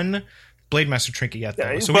seen one Blade Master trinket yet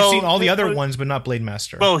though. So we've seen all the other ones, but not Blade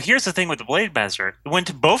Master. Well, here's the thing with the Blade Master. It went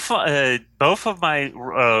to both of my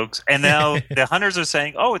rogues, and now the hunters are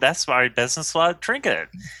saying, "Oh, that's my business slot trinket."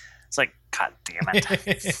 It's like, God damn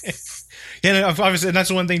it! Yeah, no, obviously, and that's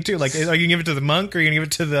the one thing too. Like, are you gonna give it to the monk or are you gonna give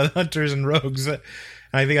it to the hunters and rogues?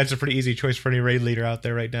 I think that's a pretty easy choice for any raid leader out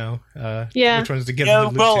there right now. Yeah, which ones to give? Yeah,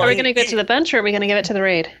 them well, are we gonna give it to the bench or are we gonna give it to the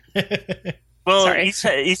raid? Well, Sorry.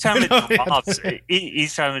 each time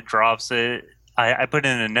it drops, I put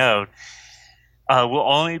in a note. Will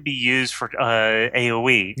only be used for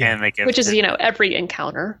AOE, and they get which is every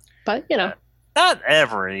encounter, but not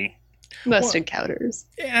every. Most encounters.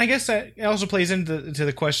 And I guess that also plays into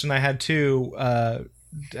the question I had too. I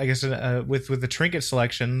guess with the trinket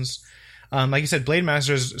selections, like you said, Blade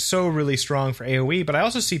Master is so really strong for AOE, but I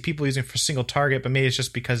also see people using it for single target. But maybe it's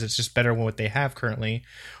just because it's just better than what they have currently.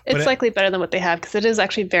 It's likely better than what they have because it is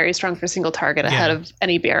actually very strong for single target ahead of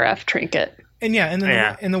any BRF trinket. And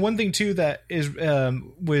and the one thing too that is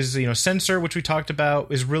was sensor, which we talked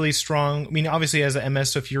about, is really strong. I mean, obviously as an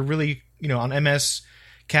MS, so if you're really on MS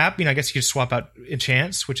cap, I guess you could swap out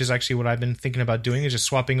enchants, which is actually what I've been thinking about doing, is just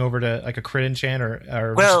swapping over to like a crit enchant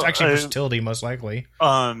or just actually versatility most likely.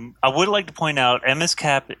 I would like to point out MS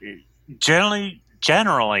cap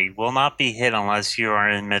generally will not be hit unless you are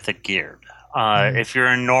in mythic geared. If you're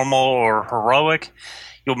in normal or heroic,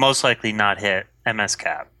 you'll most likely not hit MS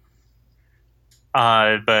cap. But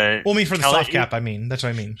I mean for the soft cap, that's what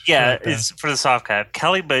I mean. Yeah, it's for the soft cap,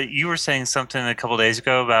 Kelly. But you were saying something a couple days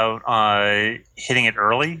ago about hitting it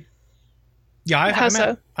early. Yeah, I'm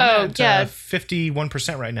so? at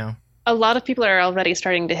 51% right now. A lot of people are already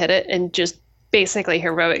starting to hit it in just basically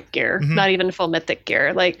heroic gear, not even full mythic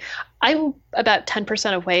gear. Like I'm about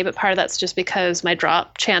 10% away, but part of that's just because my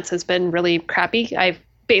drop chance has been really crappy. I've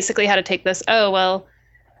basically had to take this. Oh well.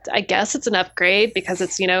 I guess it's an upgrade because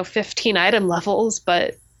it's 15 item levels,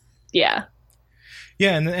 but yeah,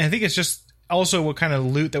 and I think it's just also what kind of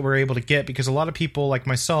loot that we're able to get, because a lot of people like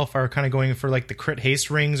myself are kind of going for like the crit haste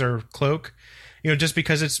rings or cloak, just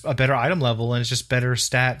because it's a better item level and it's just better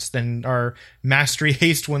stats than our mastery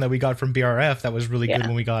haste one that we got from BRF that was really good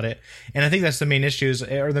when we got it. And I think that's the main issues,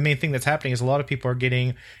 or the main thing that's happening is a lot of people are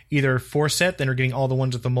getting either 4-set, then are getting all the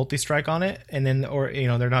ones with the multi-strike on it, and then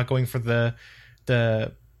they're not going for the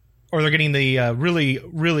or they're getting the really,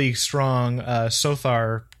 really strong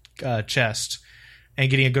Sothar chest and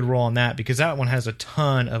getting a good roll on that, because that one has a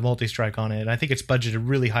ton of multi-strike on it. And I think it's budgeted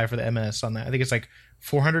really high for the MS on that. I think it's like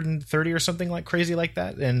 430 or something like crazy like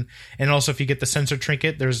that. And also if you get the sensor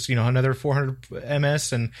trinket, there's another 400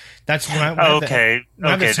 MS, and that's when I have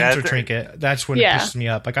the sensor trinket. That's when it pisses me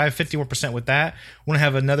up. Like I have 51% with that. When I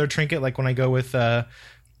have another trinket, like when I go with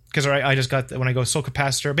because I just got when I go Soul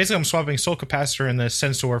Capacitor. Basically, I'm swapping Soul Capacitor and the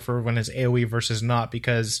Sensor for when it's AoE versus not,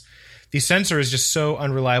 because the Sensor is just so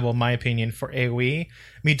unreliable, in my opinion, for AoE. I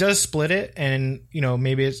mean, it does split it, and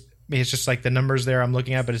maybe it's just like the numbers there I'm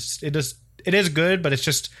looking at, but it is good, but it's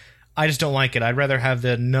just I just don't like it. I'd rather have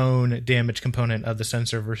the known damage component of the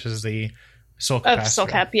Sensor versus the Soul Capacitor. Of Soul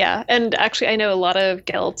Cap, yeah. And actually, I know a lot of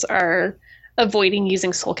guilds are avoiding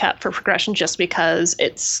using Soul Cap for progression just because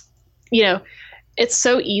it's it's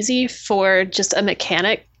so easy for just a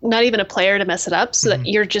mechanic, not even a player, to mess it up, so that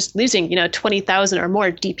you're just losing, 20,000 or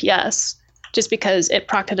more DPS just because it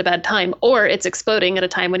procced at a bad time, or it's exploding at a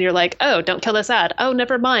time when you're like, oh, don't kill this ad. Oh,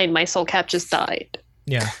 never mind, my soul cap just died.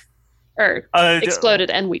 Yeah. Or exploded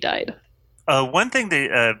and we died. One thing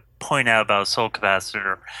to point out about Soul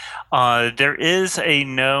Capacitor, there is a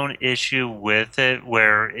known issue with it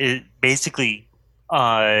where it basically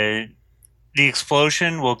the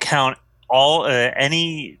explosion will count all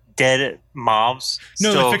any dead mobs.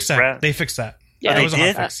 No, they fixed that. They fixed that. Yeah, that was a hot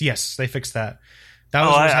did? fix. Yes, they fixed that. That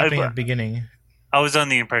was what was happening at the beginning. I was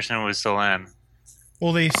under the impression it was still in.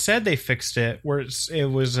 Well, they said they fixed it, where it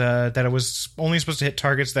was that it was only supposed to hit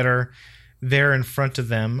targets that are there in front of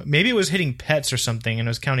them. Maybe it was hitting pets or something, and it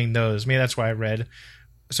was counting those. Maybe that's why I read.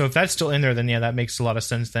 So if that's still in there, then yeah, that makes a lot of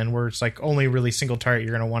sense. Then where it's like only really single target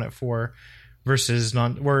you're going to want it for, versus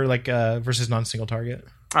versus non-single target.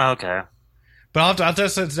 Okay. But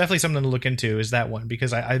it's definitely something to look into. Is that one,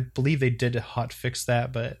 because I believe they did hot fix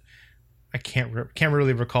that, but I can't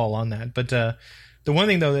really recall on that. But the one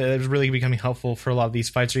thing though that is really becoming helpful for a lot of these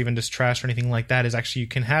fights, or even just trash or anything like that, is actually you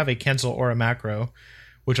can have a cancel or a macro,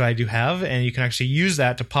 which I do have, and you can actually use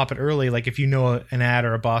that to pop it early. Like if you know an ad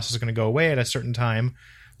or a boss is going to go away at a certain time,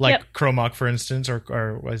 like Chromok, for instance,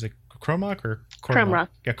 or what is it, Chromok or Chromrock?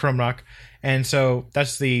 Yeah, Chromrock. And so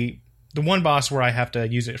that's the one boss where I have to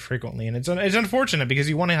use it frequently, and it's unfortunate because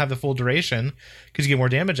you want to have the full duration because you get more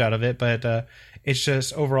damage out of it, but it's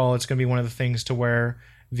just overall it's going to be one of the things to where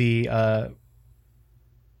the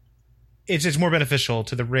it's more beneficial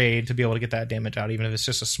to the raid to be able to get that damage out, even if it's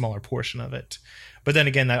just a smaller portion of it. But then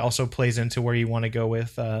again, that also plays into where you want to go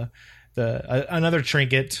with another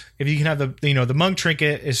trinket. If you can have the monk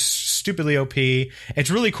trinket is stupidly OP. It's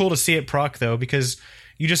really cool to see it proc though, because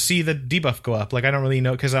you just see the debuff go up. Like I don't really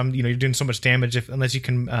know, because you're doing so much damage unless you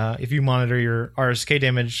can if you monitor your RSK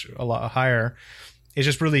damage a lot higher. It's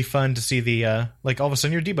just really fun to see the like all of a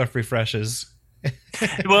sudden your debuff refreshes.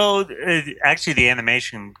 Well, actually, the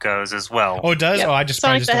animation goes as well. Oh, it does. Yep. Oh, I just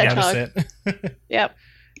don't notice it. Yep.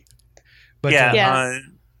 But yeah.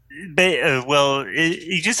 Well,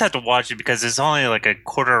 you just have to watch it because it's only like a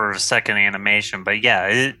quarter of a second animation. But yeah,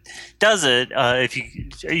 it does it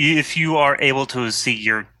if you are able to see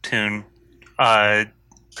your tune do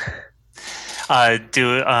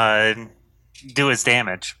its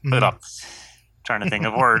damage. Mm-hmm. But I'm trying to think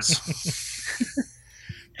of words.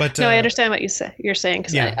 But, no, I understand what you're saying,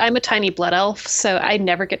 because I'm a tiny blood elf, so I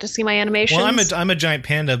never get to see my animations. Well, I'm a giant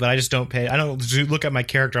panda, but I just don't pay. I don't look at my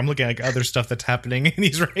character. I'm looking at like other stuff that's happening in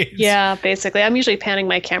these raids. Yeah, basically, I'm usually panning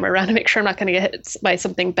my camera around to make sure I'm not going to get hit by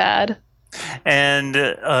something bad. And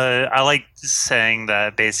I like saying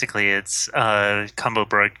that basically it's combo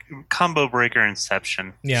breaker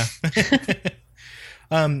inception. Yeah.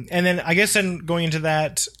 And then I guess going into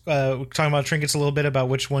that, talking about trinkets a little bit about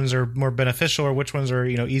which ones are more beneficial or which ones are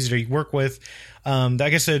easier to work with. I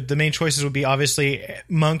guess the main choices would be obviously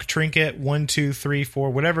monk trinket 1, 2, 3,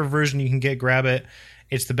 4, whatever version you can get, grab it.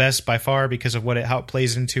 It's the best by far because of how it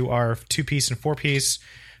plays into our 2-piece and 4-piece.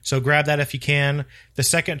 So grab that if you can. The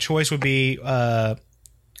second choice would be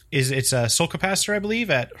it's a soul capacitor, I believe,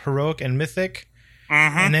 at heroic and mythic,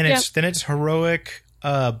 and then it's heroic.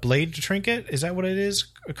 Blade trinket, is that what it is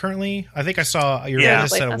currently? I think I saw your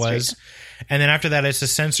list that it was. And then after that it's a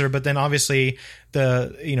sensor, but then obviously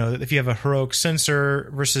if you have a heroic sensor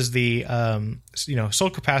versus the soul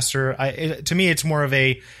capacitor, to me it's more of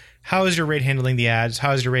a how is your raid handling the ads,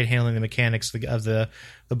 how is your raid handling the mechanics of the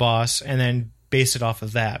boss, and then base it off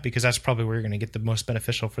of that, because that's probably where you're going to get the most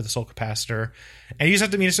beneficial for the soul capacitor. And you just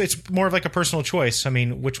have to it's more of like a personal choice. I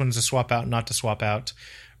mean, which one's to swap out, not to swap out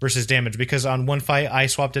versus damage, because on one fight I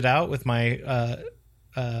swapped it out with my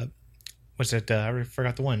what's it? I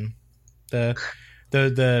forgot the one, the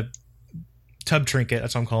tub trinket.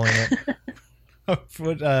 That's what I'm calling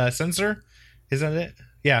it. Sensor, is that it?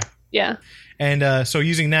 Yeah. Yeah. And so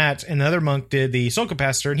using that, another monk did the soul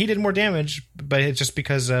capacitor, and he did more damage, but it's just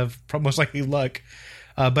because of most likely luck.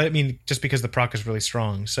 But I mean, just because the proc is really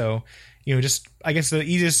strong. So just I guess the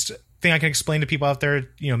easiest thing I can explain to people out there,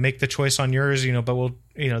 make the choice on yours, but we'll,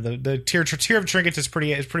 the tier of trinkets is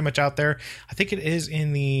pretty much out there. I think it is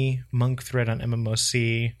in the monk thread on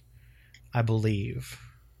MMOC, I believe.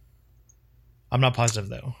 I'm not positive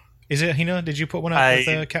though. Is it, Hina? Did you put one up with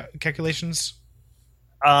the calculations?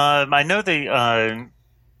 I know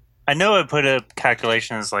I put up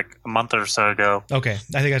calculations like a month or so ago. Okay,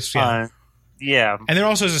 I think that's yeah. And there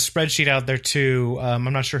also is a spreadsheet out there too. I'm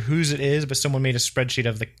not sure whose it is, but someone made a spreadsheet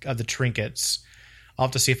of the trinkets. I'll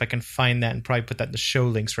have to see if I can find that and probably put that in the show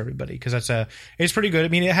links for everybody, because it's pretty good. I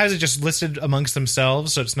mean, it has it just listed amongst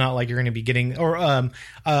themselves, so it's not like you're going to be getting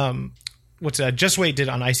Just Wait did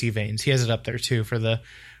on Icy Veins. He has it up there too for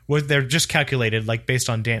they're just calculated like based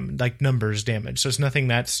on like numbers damage. So it's nothing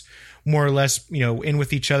that's more or less in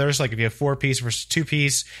with each other. So like if you have 4-piece versus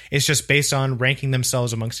 2-piece, it's just based on ranking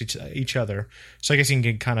themselves amongst each other. So I guess you can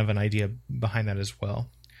get kind of an idea behind that as well.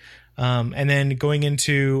 And then going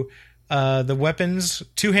into the weapons,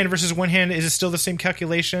 2-hand versus 1-hand, is it still the same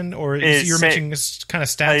calculation, or you're mentioning kind of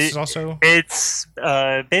stats also? It's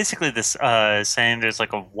basically this same. There's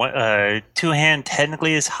like a 2-hand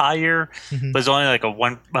technically is higher, but it's only like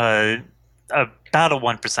a about a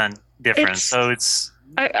 1% difference. So it's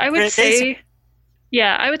I would say.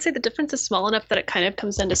 Yeah, I would say the difference is small enough that it kind of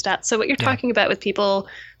comes into stats. So what you're talking about with people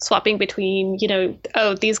swapping between,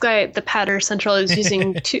 these guys, the Patter Central is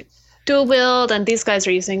using dual wield, and these guys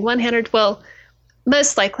are using one-handed. Well,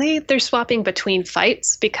 most likely they're swapping between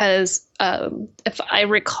fights because if I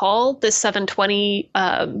recall, the 720,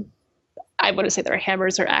 I want to say they're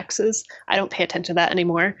hammers or axes. I don't pay attention to that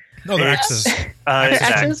anymore. No, they're axes. They're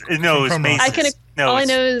axes? No, it's maces. All I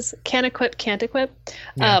know is can equip, can't equip.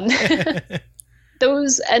 Yeah.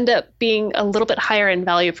 Those end up being a little bit higher in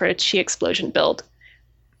value for a chi explosion build.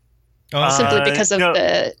 Simply because of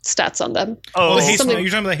the stats on them. Oh, you're talking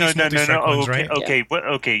about the haste multi-strike ones, okay, right? Okay,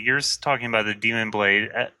 okay. You're talking about the Demon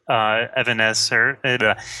Blade, Evanescer,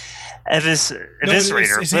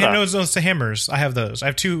 Eviscerator. No, it's the hammers. I have those. I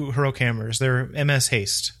have 2 heroic hammers. They're MS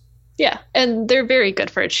haste. Yeah, and they're very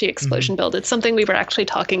good for a chi explosion build. It's something we were actually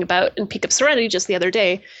talking about in Peak of Serenity just the other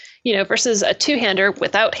day. Versus a 2-hander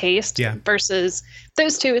without haste versus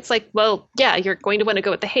those two, it's like, well, yeah, you're going to want to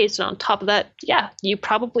go with the haste. And on top of that, yeah, you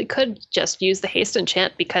probably could just use the haste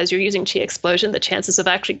enchant because you're using Chi Explosion. The chances of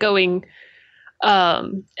actually going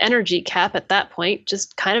energy cap at that point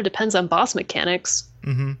just kind of depends on boss mechanics.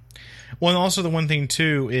 Mm-hmm. Well, and also the one thing,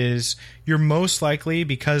 too, is you're most likely,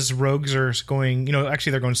 because rogues are going,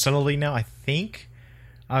 actually they're going subtly now, I think.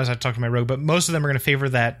 I was talking to my rogue, but most of them are going to favor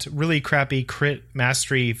that really crappy crit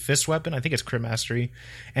mastery fist weapon. I think it's crit mastery.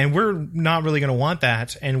 And we're not really going to want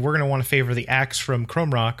that. And we're going to want to favor the axe from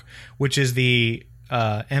Chrome Rock, which is the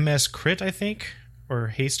MS crit, I think, or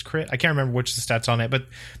haste crit. I can't remember which the stats on it, but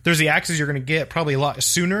there's the axes you're going to get probably a lot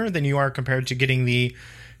sooner than you are compared to getting the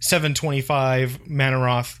 725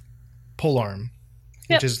 Manaroth polearm,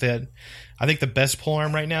 which is I think the best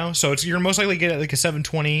polearm right now. So you're most likely to get like a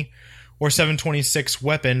 720 or 726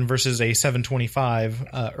 weapon versus a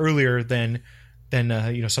 725 earlier than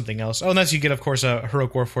something else. Oh, unless you get, of course, a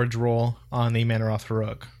Heroic Warforged roll on the Manaroth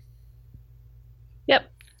Heroic. Yep.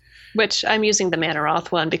 Which I'm using the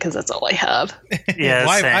Manaroth one because that's all I have. Yeah,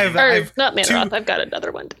 I've not Manaroth. I've got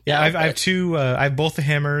another one. Yeah, I have 2. I have both the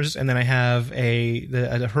hammers, and then I have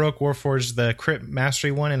the Heroic Warforged, the crit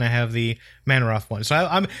mastery one, and I have the Manaroth one. So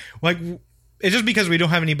I'm like. It's just because we don't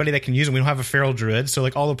have anybody that can use them. We don't have a feral druid, so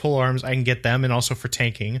like all the pole arms, I can get them, and also for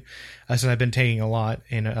tanking, since I've been tanking a lot,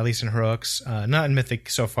 at least in heroics, not in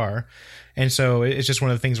mythic so far. And so it's just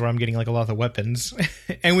one of the things where I'm getting like a lot of the weapons,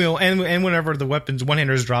 and whenever the weapons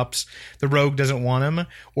one-handers drops, the rogue doesn't want them,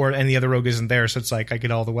 and the other rogue isn't there, so it's like I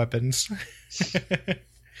get all the weapons,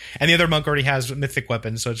 and the other monk already has mythic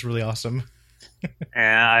weapons, so it's really awesome.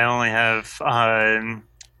 And I only have.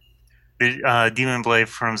 The Demon Blade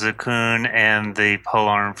from Zakun and the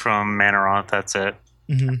polearm from Manaroth. That's it.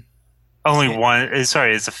 Mm-hmm. Only one.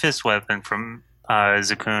 Sorry, it's a fist weapon from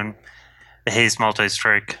Zakun. The Haste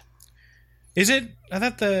Multi-Strike. Is it?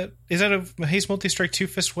 Is that a Haste Multi-Strike 2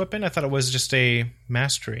 fist weapon? I thought it was just a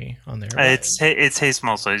mastery on there. It's Haste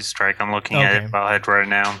Multi-Strike. I'm looking at it right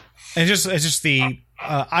now. And it's just the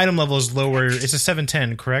item level is lower. It's a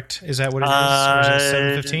 710, correct? Is that what it is? Or is it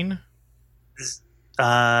 715?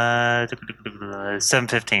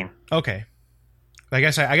 715. Okay. I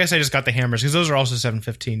guess I just got the hammers because those are also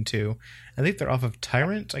 715 too. I think they're off of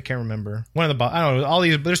Tyrant. I can't remember. One of the I don't know. All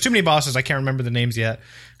these. There's too many bosses. I can't remember the names yet.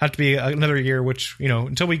 Have to be another year. Which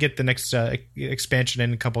until we get the next expansion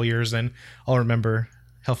in a couple years, then I'll remember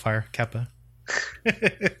Hellfire Kappa.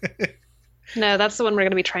 No, that's the one we're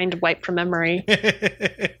going to be trying to wipe from memory.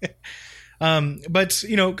 But I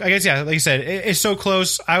guess, like you said, it's so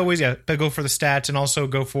close. I always, go for the stats and also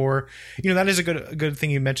go for, that is a good thing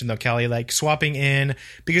you mentioned though, Callie, like swapping in,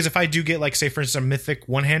 because if I do get like, say for instance, a mythic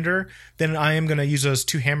one-hander, then I am going to use those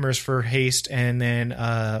 2 hammers for haste and then,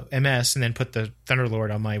 MS and then put the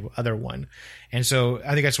Thunderlord on my other one. And so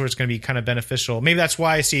I think that's where it's going to be kind of beneficial. Maybe that's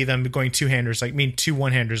why I see them going 2-handers, 2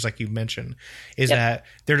 one-handers, like you mentioned, is that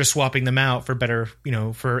they're just swapping them out for better,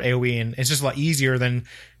 for AoE. And it's just a lot easier than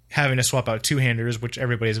having to swap out 2-handers, which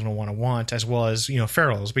everybody's going to want, as well as,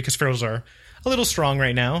 ferals, because ferals are a little strong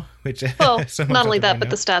right now. Which not only that, but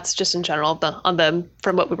the stats just in general on them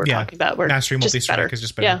from what we were talking about were Mastery Multi-Strike is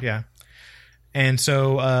just better. Yeah. And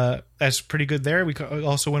so that's pretty good there. We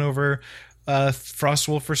also went over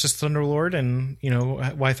Frostwolf versus Thunderlord and,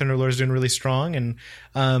 why Thunderlord is doing really strong. And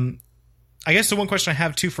I guess the one question I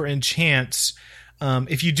have, too, for enchants,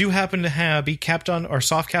 if you do happen to be capped on or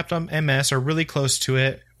soft capped on MS or really close to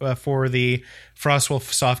it for the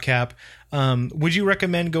Frostwolf soft cap, would you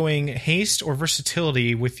recommend going haste or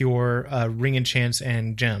versatility with your ring enchants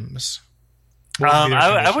and gems?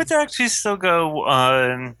 I would actually still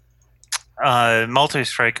go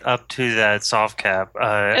multi-strike up to that soft cap,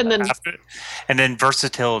 And then- and then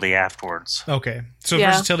versatility afterwards. Okay, so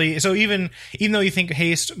Yeah. versatility. So even though you think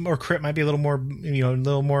haste or crit might be a little more, a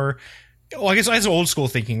little more. Well, I guess that's old school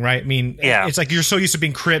thinking, right? I mean, Yeah. it's like you're so used to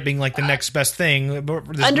being crit being like the next best thing. but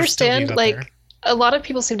there's Understand, versatility out like there. a lot of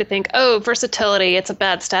people seem to think, oh, versatility, it's a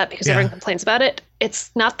bad stat because Yeah. everyone complains about it.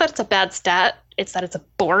 It's not that it's a bad stat; it's that it's a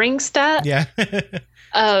boring stat. Yeah.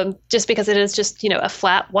 Just because it is just a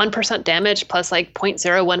flat 1% damage plus like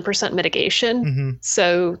 0.01% mitigation. Mhm.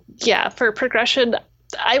 So yeah, for progression,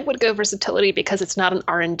 I would go versatility because it's not an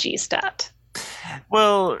RNG stat.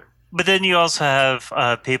 Well, but then you also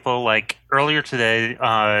have people like earlier today,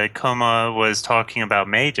 Koma was talking about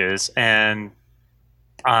mages, and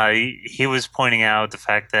he was pointing out the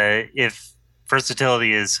fact that if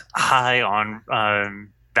versatility is high on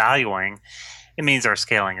valuing, it means our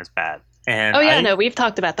scaling is bad. And Oh yeah, no, we've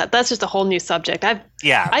talked about that. That's just a whole new subject. I've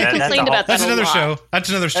complained about That's that a another lot. show. That's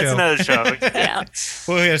another show. That's another show. Yeah.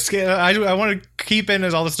 Well, yeah, I want to keep in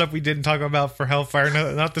as all the stuff we didn't talk about for Hellfire,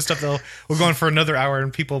 not the stuff that we're going for another hour,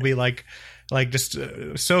 and people will be like just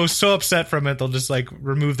so upset from it they'll just like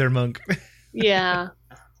remove their monk. Yeah.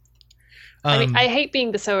 I mean, I hate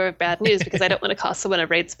being the sower of bad news because I don't want to cost someone a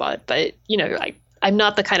raid spot, but I'm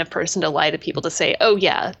not the kind of person to lie to people to say, "Oh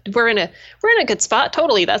yeah, we're in a good spot."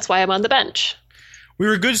 Totally, that's why I'm on the bench We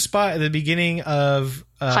were a good spot at the beginning of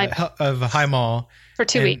High Mall for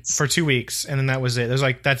 2 weeks. For 2 weeks, and then that was it. It was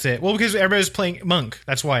like that's it. Well, because everybody was playing monk.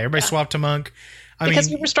 That's why everybody swapped to monk. Because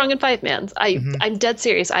we were strong in 5-mans. I'm dead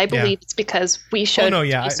serious. I believe it's because we showed. No,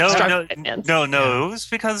 strong in 5-mans. no. It was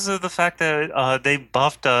because of the fact that they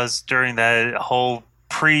buffed us during that whole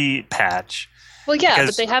pre-patch. Well, yeah,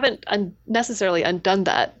 Because- but they haven't necessarily undone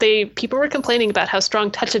that. People were complaining about how strong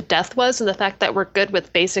Touch of Death was, and the fact that we're good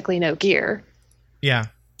with basically no gear. Yeah.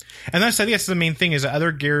 And I guess the main thing is that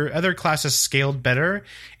other classes scaled better,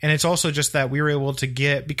 and it's also just that we were able to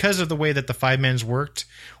get, because of the way that the 5-mans worked,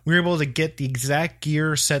 we were able to get the exact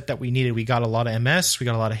gear set that we needed. We got a lot of MS, we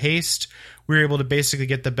got a lot of haste, we were able to basically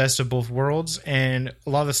get the best of both worlds, and a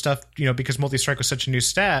lot of the stuff, because multi-strike was such a new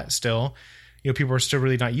stat still, people were still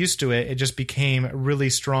really not used to it, it just became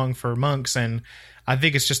really strong for monks, and I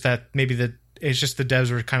think it's just that maybe it's just the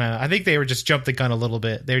devs were kind of, I think they were just jumped the gun a little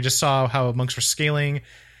bit. They just saw how monks were scaling,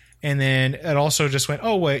 and then it also just went,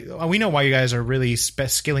 oh, wait, we know why you guys are really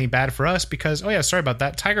scaling bad for us because, oh, yeah, sorry about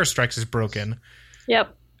that. Tiger Strikes is broken.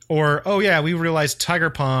 Yep. Or, oh, yeah, we realized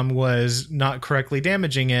Tiger Palm was not correctly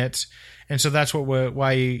damaging it. And so that's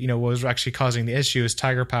why was actually causing the issue is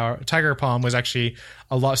Tiger Palm was actually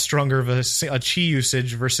a lot stronger of a chi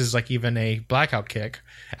usage versus like even a blackout kick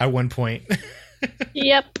at one point.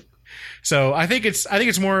 Yep. So I think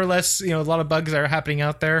it's more or less, a lot of bugs that are happening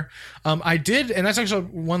out there. I did, and that's actually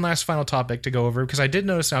one last final topic to go over, because I did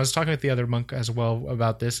notice, and I was talking with the other monk as well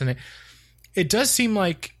about this, and it does seem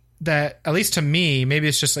like that, at least to me, maybe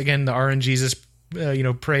it's just, again, the RNGesus,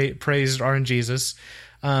 praised RNGesus,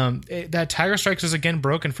 that Tiger Strikes is again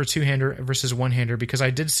broken for two-hander versus one-hander, because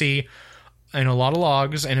I did see in a lot of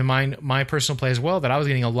logs and in my personal play as well that I was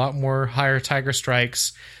getting a lot more higher Tiger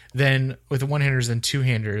Strikes than with one-handers than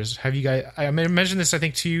two-handers. Have you guys? I mentioned this, I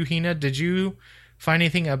think, to you, Hina. Did you find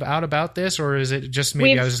anything about this, or is it just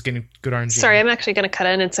maybe I was just getting good RNG? Sorry, I'm actually going to cut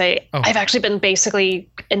in and say I've actually been basically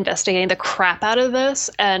investigating the crap out of this,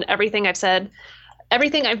 and everything I've said,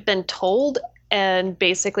 everything I've been told, and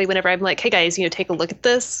basically whenever I'm like, hey guys, take a look at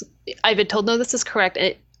this, I've been told, no, this is correct.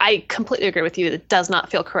 I completely agree with you. It does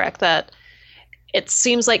not feel correct. That it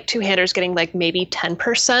seems like two-handers getting like maybe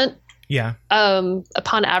 10%. Yeah.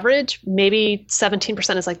 Upon average, maybe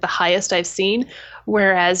 17% is like the highest I've seen,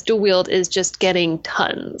 whereas dual wield is just getting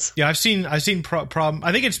tons. Yeah, I've seen problem.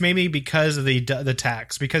 I think it's maybe because of the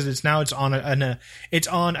tax, because it's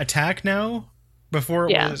on attack now.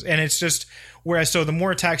 Before it was, and it's just so the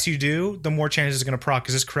more attacks you do, the more chances it's going to proc.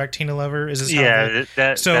 Is this correct, Tina Lover? Is this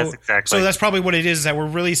that's exactly. So that's probably what it is that we're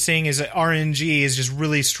really seeing is that RNG is just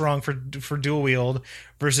really strong for dual wield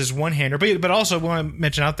versus one hander. But also we want to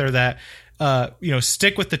mention out there that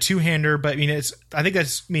stick with the two hander. But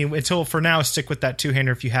until for now, stick with that two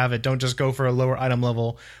hander if you have it. Don't just go for a lower item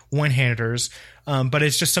level one handers. But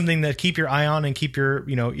it's just something that keep your eye on and keep your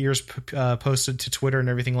ears posted to Twitter and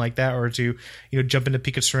everything like that, or to jump into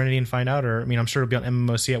Peak of Serenity and find out. Or I'm sure it'll be on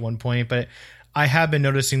MMOC at one point. But I have been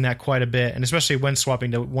noticing that quite a bit, and especially when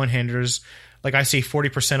swapping to one handers. Like I see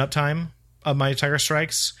 40% uptime of my Tiger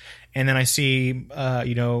Strikes, and then I see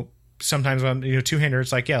sometimes on two hander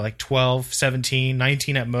it's like 12, 17,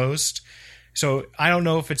 19 at most. So I don't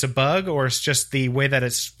know if it's a bug or it's just the way that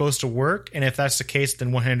it's supposed to work. And if that's the case,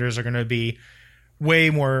 then one handers are going to be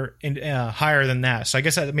way more higher than that. So I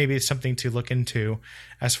guess that maybe is something to look into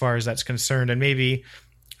as far as that's concerned. And maybe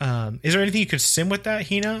is there anything you could sim with that,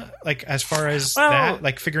 Hina? Like as far as that,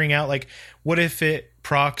 like figuring out like what if it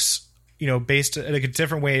procs, based like a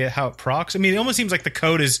different way how it procs. I mean, it almost seems like the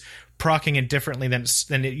code is procking it differently than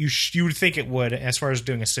you would think it would as far as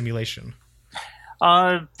doing a simulation.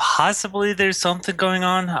 Possibly there's something going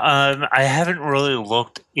on. I haven't really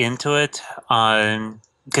looked into it.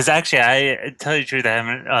 Because actually, I tell you the truth, I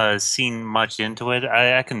haven't seen much into it.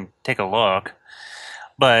 I can take a look,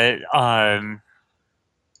 but I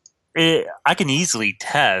can easily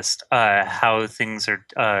test how things are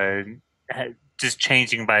just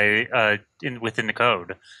changing by within the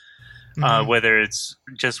code. Whether it's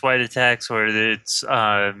just white attacks or it's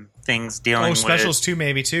things dealing with specials too.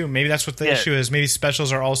 Maybe that's what the issue is. Maybe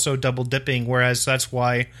specials are also double dipping, whereas that's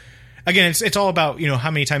why. Again, it's all about how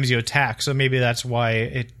many times you attack. So maybe that's why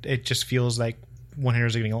it just feels like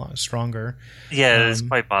one-hitters are getting a lot stronger. Yeah, it's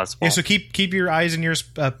quite possible. Yeah, so keep your eyes and ears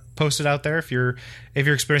posted out there if you're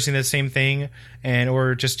experiencing the same thing, and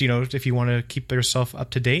or just if you want to keep yourself up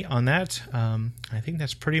to date on that. I think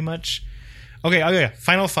that's pretty much. Okay.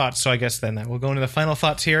 Final thoughts. So I guess then we'll go into the final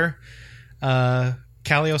thoughts here. Callie,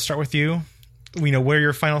 I'll start with you. What are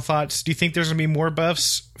your final thoughts? Do you think there's going to be more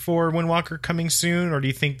buffs for Windwalker coming soon, or do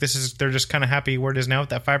you think they're just kind of happy where it is now with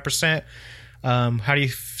that 5%? How do you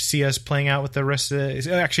see us playing out with the rest of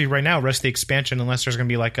the expansion, unless there's going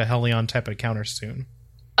to be like a Hellion type of counter soon?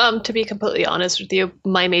 To be completely honest with you,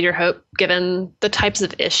 my major hope, given the types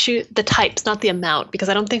of issue, the types, not the amount, because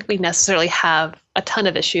I don't think we necessarily have a ton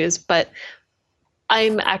of issues, but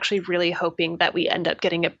I'm actually really hoping that we end up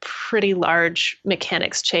getting a pretty large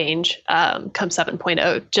mechanics change come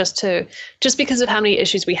 7.0, just because of how many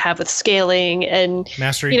issues we have with scaling and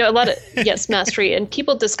mastery. A lot of mastery and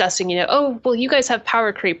people discussing. Oh, well, you guys have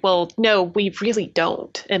power creep. Well, no, we really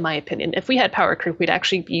don't, in my opinion. If we had power creep, we'd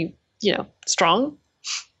actually be strong.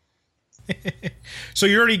 So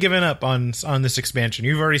you're already given up on this expansion.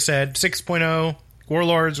 You've already said 6.0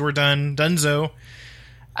 Warlords, we're done. Dunzo.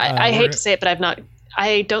 I hate to say it, but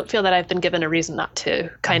I don't feel that I've been given a reason not to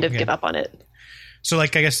kind of give up on it. So,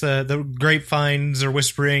 like, I guess the grapevines are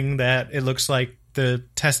whispering that it looks like the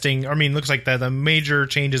testing, looks like the major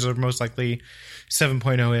changes are most likely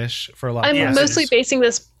 7.0-ish for a lot of classes. I'm mostly basing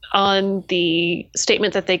this on the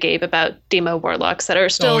statement that they gave about demo warlocks that are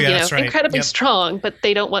still, incredibly strong, but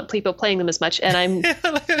they don't want people playing them as much. And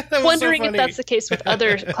I'm wondering if that's the case with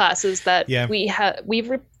other classes that we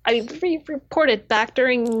reported back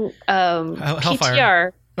during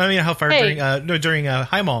Hellfire. PTR. Hellfire during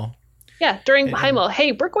High Maul. Yeah, during High Maul.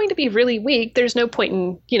 Hey, we're going to be really weak. There's no point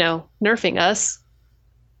in nerfing us.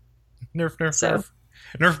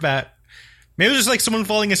 Nerf bat. Maybe it was just like someone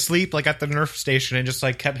falling asleep like at the Nerf station and just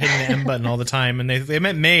like kept hitting the M button all the time, and they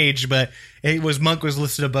meant mage, but Monk was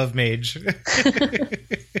listed above mage.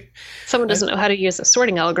 Someone doesn't know how to use a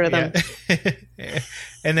sorting algorithm. Yeah.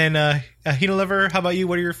 And then Hina Liver, how about you?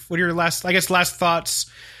 What are your last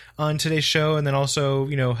thoughts on today's show, and then also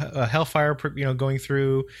Hellfire going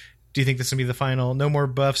through. Do you think this will be the final? No more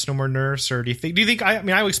buffs, no more nerfs, or do you think? I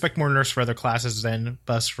would expect more nerfs for other classes than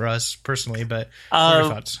buffs for us personally. But what are your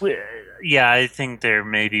thoughts? Yeah, I think there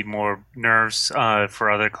may be more nerfs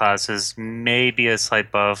for other classes. Maybe a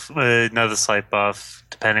slight buff, another slight buff,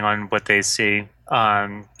 depending on what they see.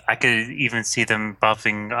 I could even see them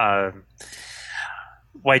buffing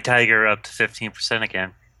White Tiger up to 15%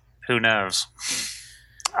 again. Who knows?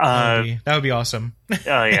 That would be awesome.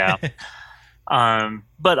 Oh yeah.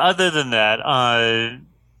 But other than that,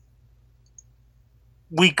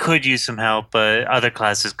 we could use some help, but other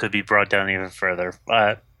classes could be brought down even further.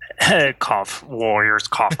 Cough. Warriors,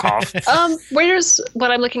 cough, cough. Warriors,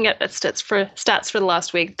 what I'm looking at stats for the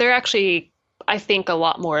last week, they're actually, I think, a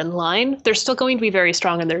lot more in line. They're still going to be very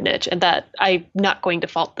strong in their niche, and that I'm not going to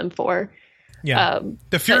fault them for. Yeah.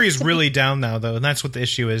 The Fury is really down now, though, and that's what the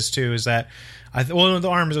issue is, too, is that the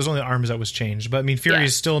arms, it was only the arms that was changed. But, Fury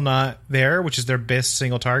is still not there, which is their best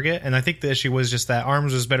single target. And I think the issue was just that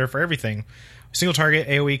arms was better for everything. Single target,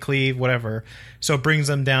 AoE, cleave, whatever. So it brings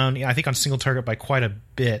them down, I think, on single target by quite a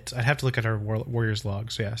bit. I'd have to look at our Warriors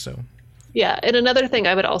logs, Yeah, and another thing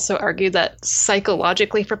I would also argue that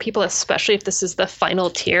psychologically for people, especially if this is the final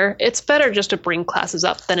tier, it's better just to bring classes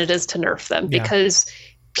up than it is to nerf them. Because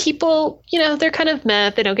people, they're kind of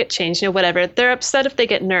meh, they don't get changed, whatever. They're upset if they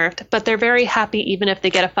get nerfed, but they're very happy even if they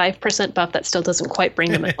get a 5% buff that still doesn't quite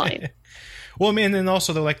bring them in line. Well, and then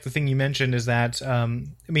also the thing you mentioned is that,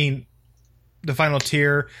 the final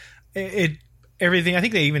tier, it everything. I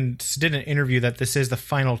think they even did an interview that this is the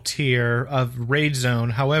final tier of Raid Zone.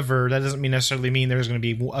 However, that doesn't necessarily mean there's going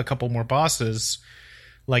to be a couple more bosses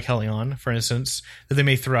like Hellion, for instance, that they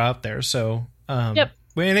may throw out there. So, Yep.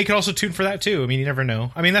 And they could also tune for that too. I mean, you never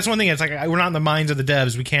know. I mean, that's one thing. It's like we're not in the minds of the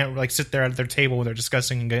devs. We can't like sit there at their table when they're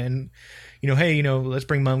discussing and hey, let's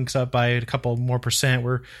bring monks up by a couple more percent.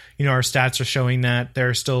 Where our stats are showing that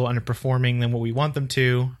they're still underperforming than what we want them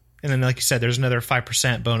to. And then, like you said, there's another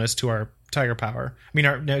 5% bonus to our Tiger Power. I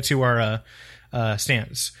mean, to our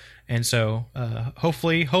stance. And so,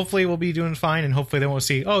 hopefully we'll be doing fine, and hopefully they won't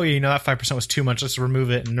see. Oh, that 5% was too much. Let's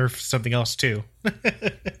remove it and nerf something else too.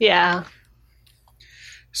 Yeah.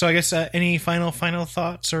 So I guess any final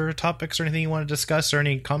thoughts or topics or anything you want to discuss or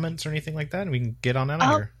any comments or anything like that, and we can get on out of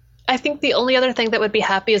here. I think the only other thing that would be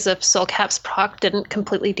happy is if Soulcap's proc didn't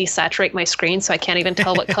completely desaturate my screen, so I can't even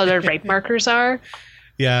tell what color raid markers are.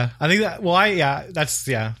 Yeah, I think that. Well, that's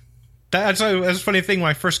a funny thing when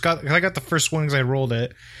I first got. Cause I got the first one because I rolled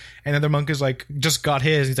it, and then the monk is like just got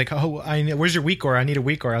his. He's like, "Oh, where's your weak aura? I need a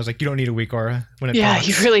weak aura." I was like, "You don't need a weak aura when it." Yeah, talks.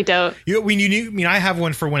 you really don't. I have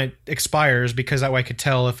one for when it expires because that way I could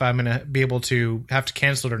tell if I'm gonna be able to have to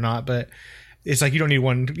cancel it or not. But it's like you don't need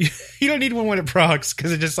one. You don't need one when it procs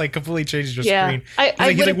because it just like completely changes your screen.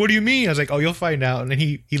 He's like, "What do you mean?" I was like, "Oh, you'll find out." And then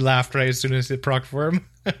he laughed right as soon as it proc for him.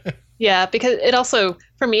 Yeah, because it also,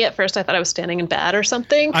 for me at first, I thought I was standing in bad or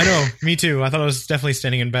something. I know, me too. I thought I was definitely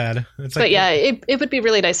standing in bad. But yeah, it would be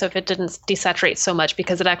really nice if it didn't desaturate so much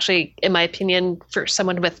because it actually, in my opinion, for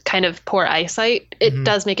someone with kind of poor eyesight, it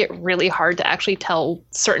does make it really hard to actually tell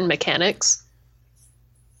certain mechanics.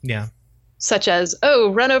 Yeah. Such as,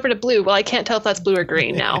 run over to blue. Well, I can't tell if that's blue or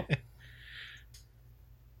green now.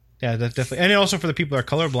 Yeah, that's definitely, and also for the people that are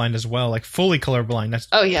colorblind as well, like fully colorblind. That's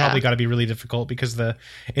probably got to be really difficult because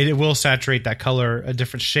it will saturate that color a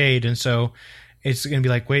different shade, and so it's gonna be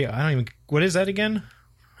like, wait, I don't even. What is that again?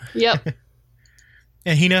 Yep.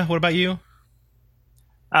 And Hina, what about you?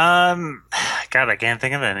 God, I can't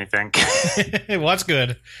think of anything. Well, that's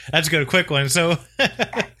good. That's a good, quick one. So,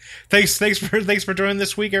 thanks for joining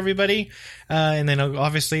this week, everybody. And then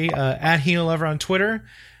obviously at Hina Lover on Twitter.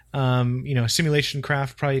 Simulation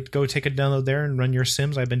Craft, probably go take a download there and run your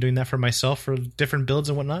sims. I've been doing that for myself for different builds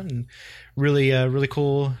and whatnot, and really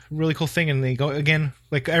cool thing. And they go again,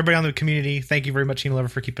 like everybody on the community, thank you very much, Hina Lover,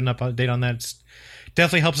 for keeping up to date on that. It's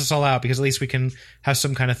definitely helps us all out because at least we can have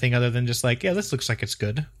some kind of thing other than just like, yeah, this looks like it's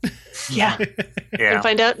good. Yeah. And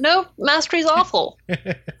find out, no, mastery's awful.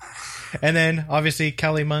 And then obviously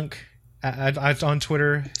Callie Monk on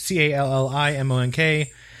Twitter, CALLIMONK.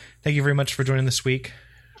 Thank you very much for joining this week.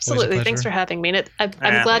 Absolutely. Thanks for having me. I'm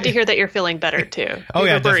glad to hear that you're feeling better too. Oh,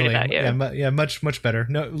 yeah, definitely. About you. Yeah, much better.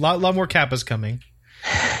 No, lot more Kappas coming.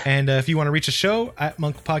 And if you want to reach a show, at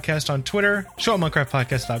Monk Podcast on Twitter, show at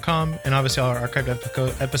monkcraftpodcast.com, and obviously all our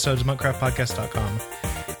archived episodes, monkcraftpodcast.com.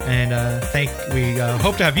 And we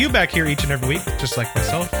hope to have you back here each and every week, just like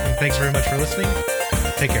myself. And thanks very much for listening.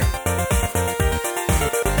 Take care.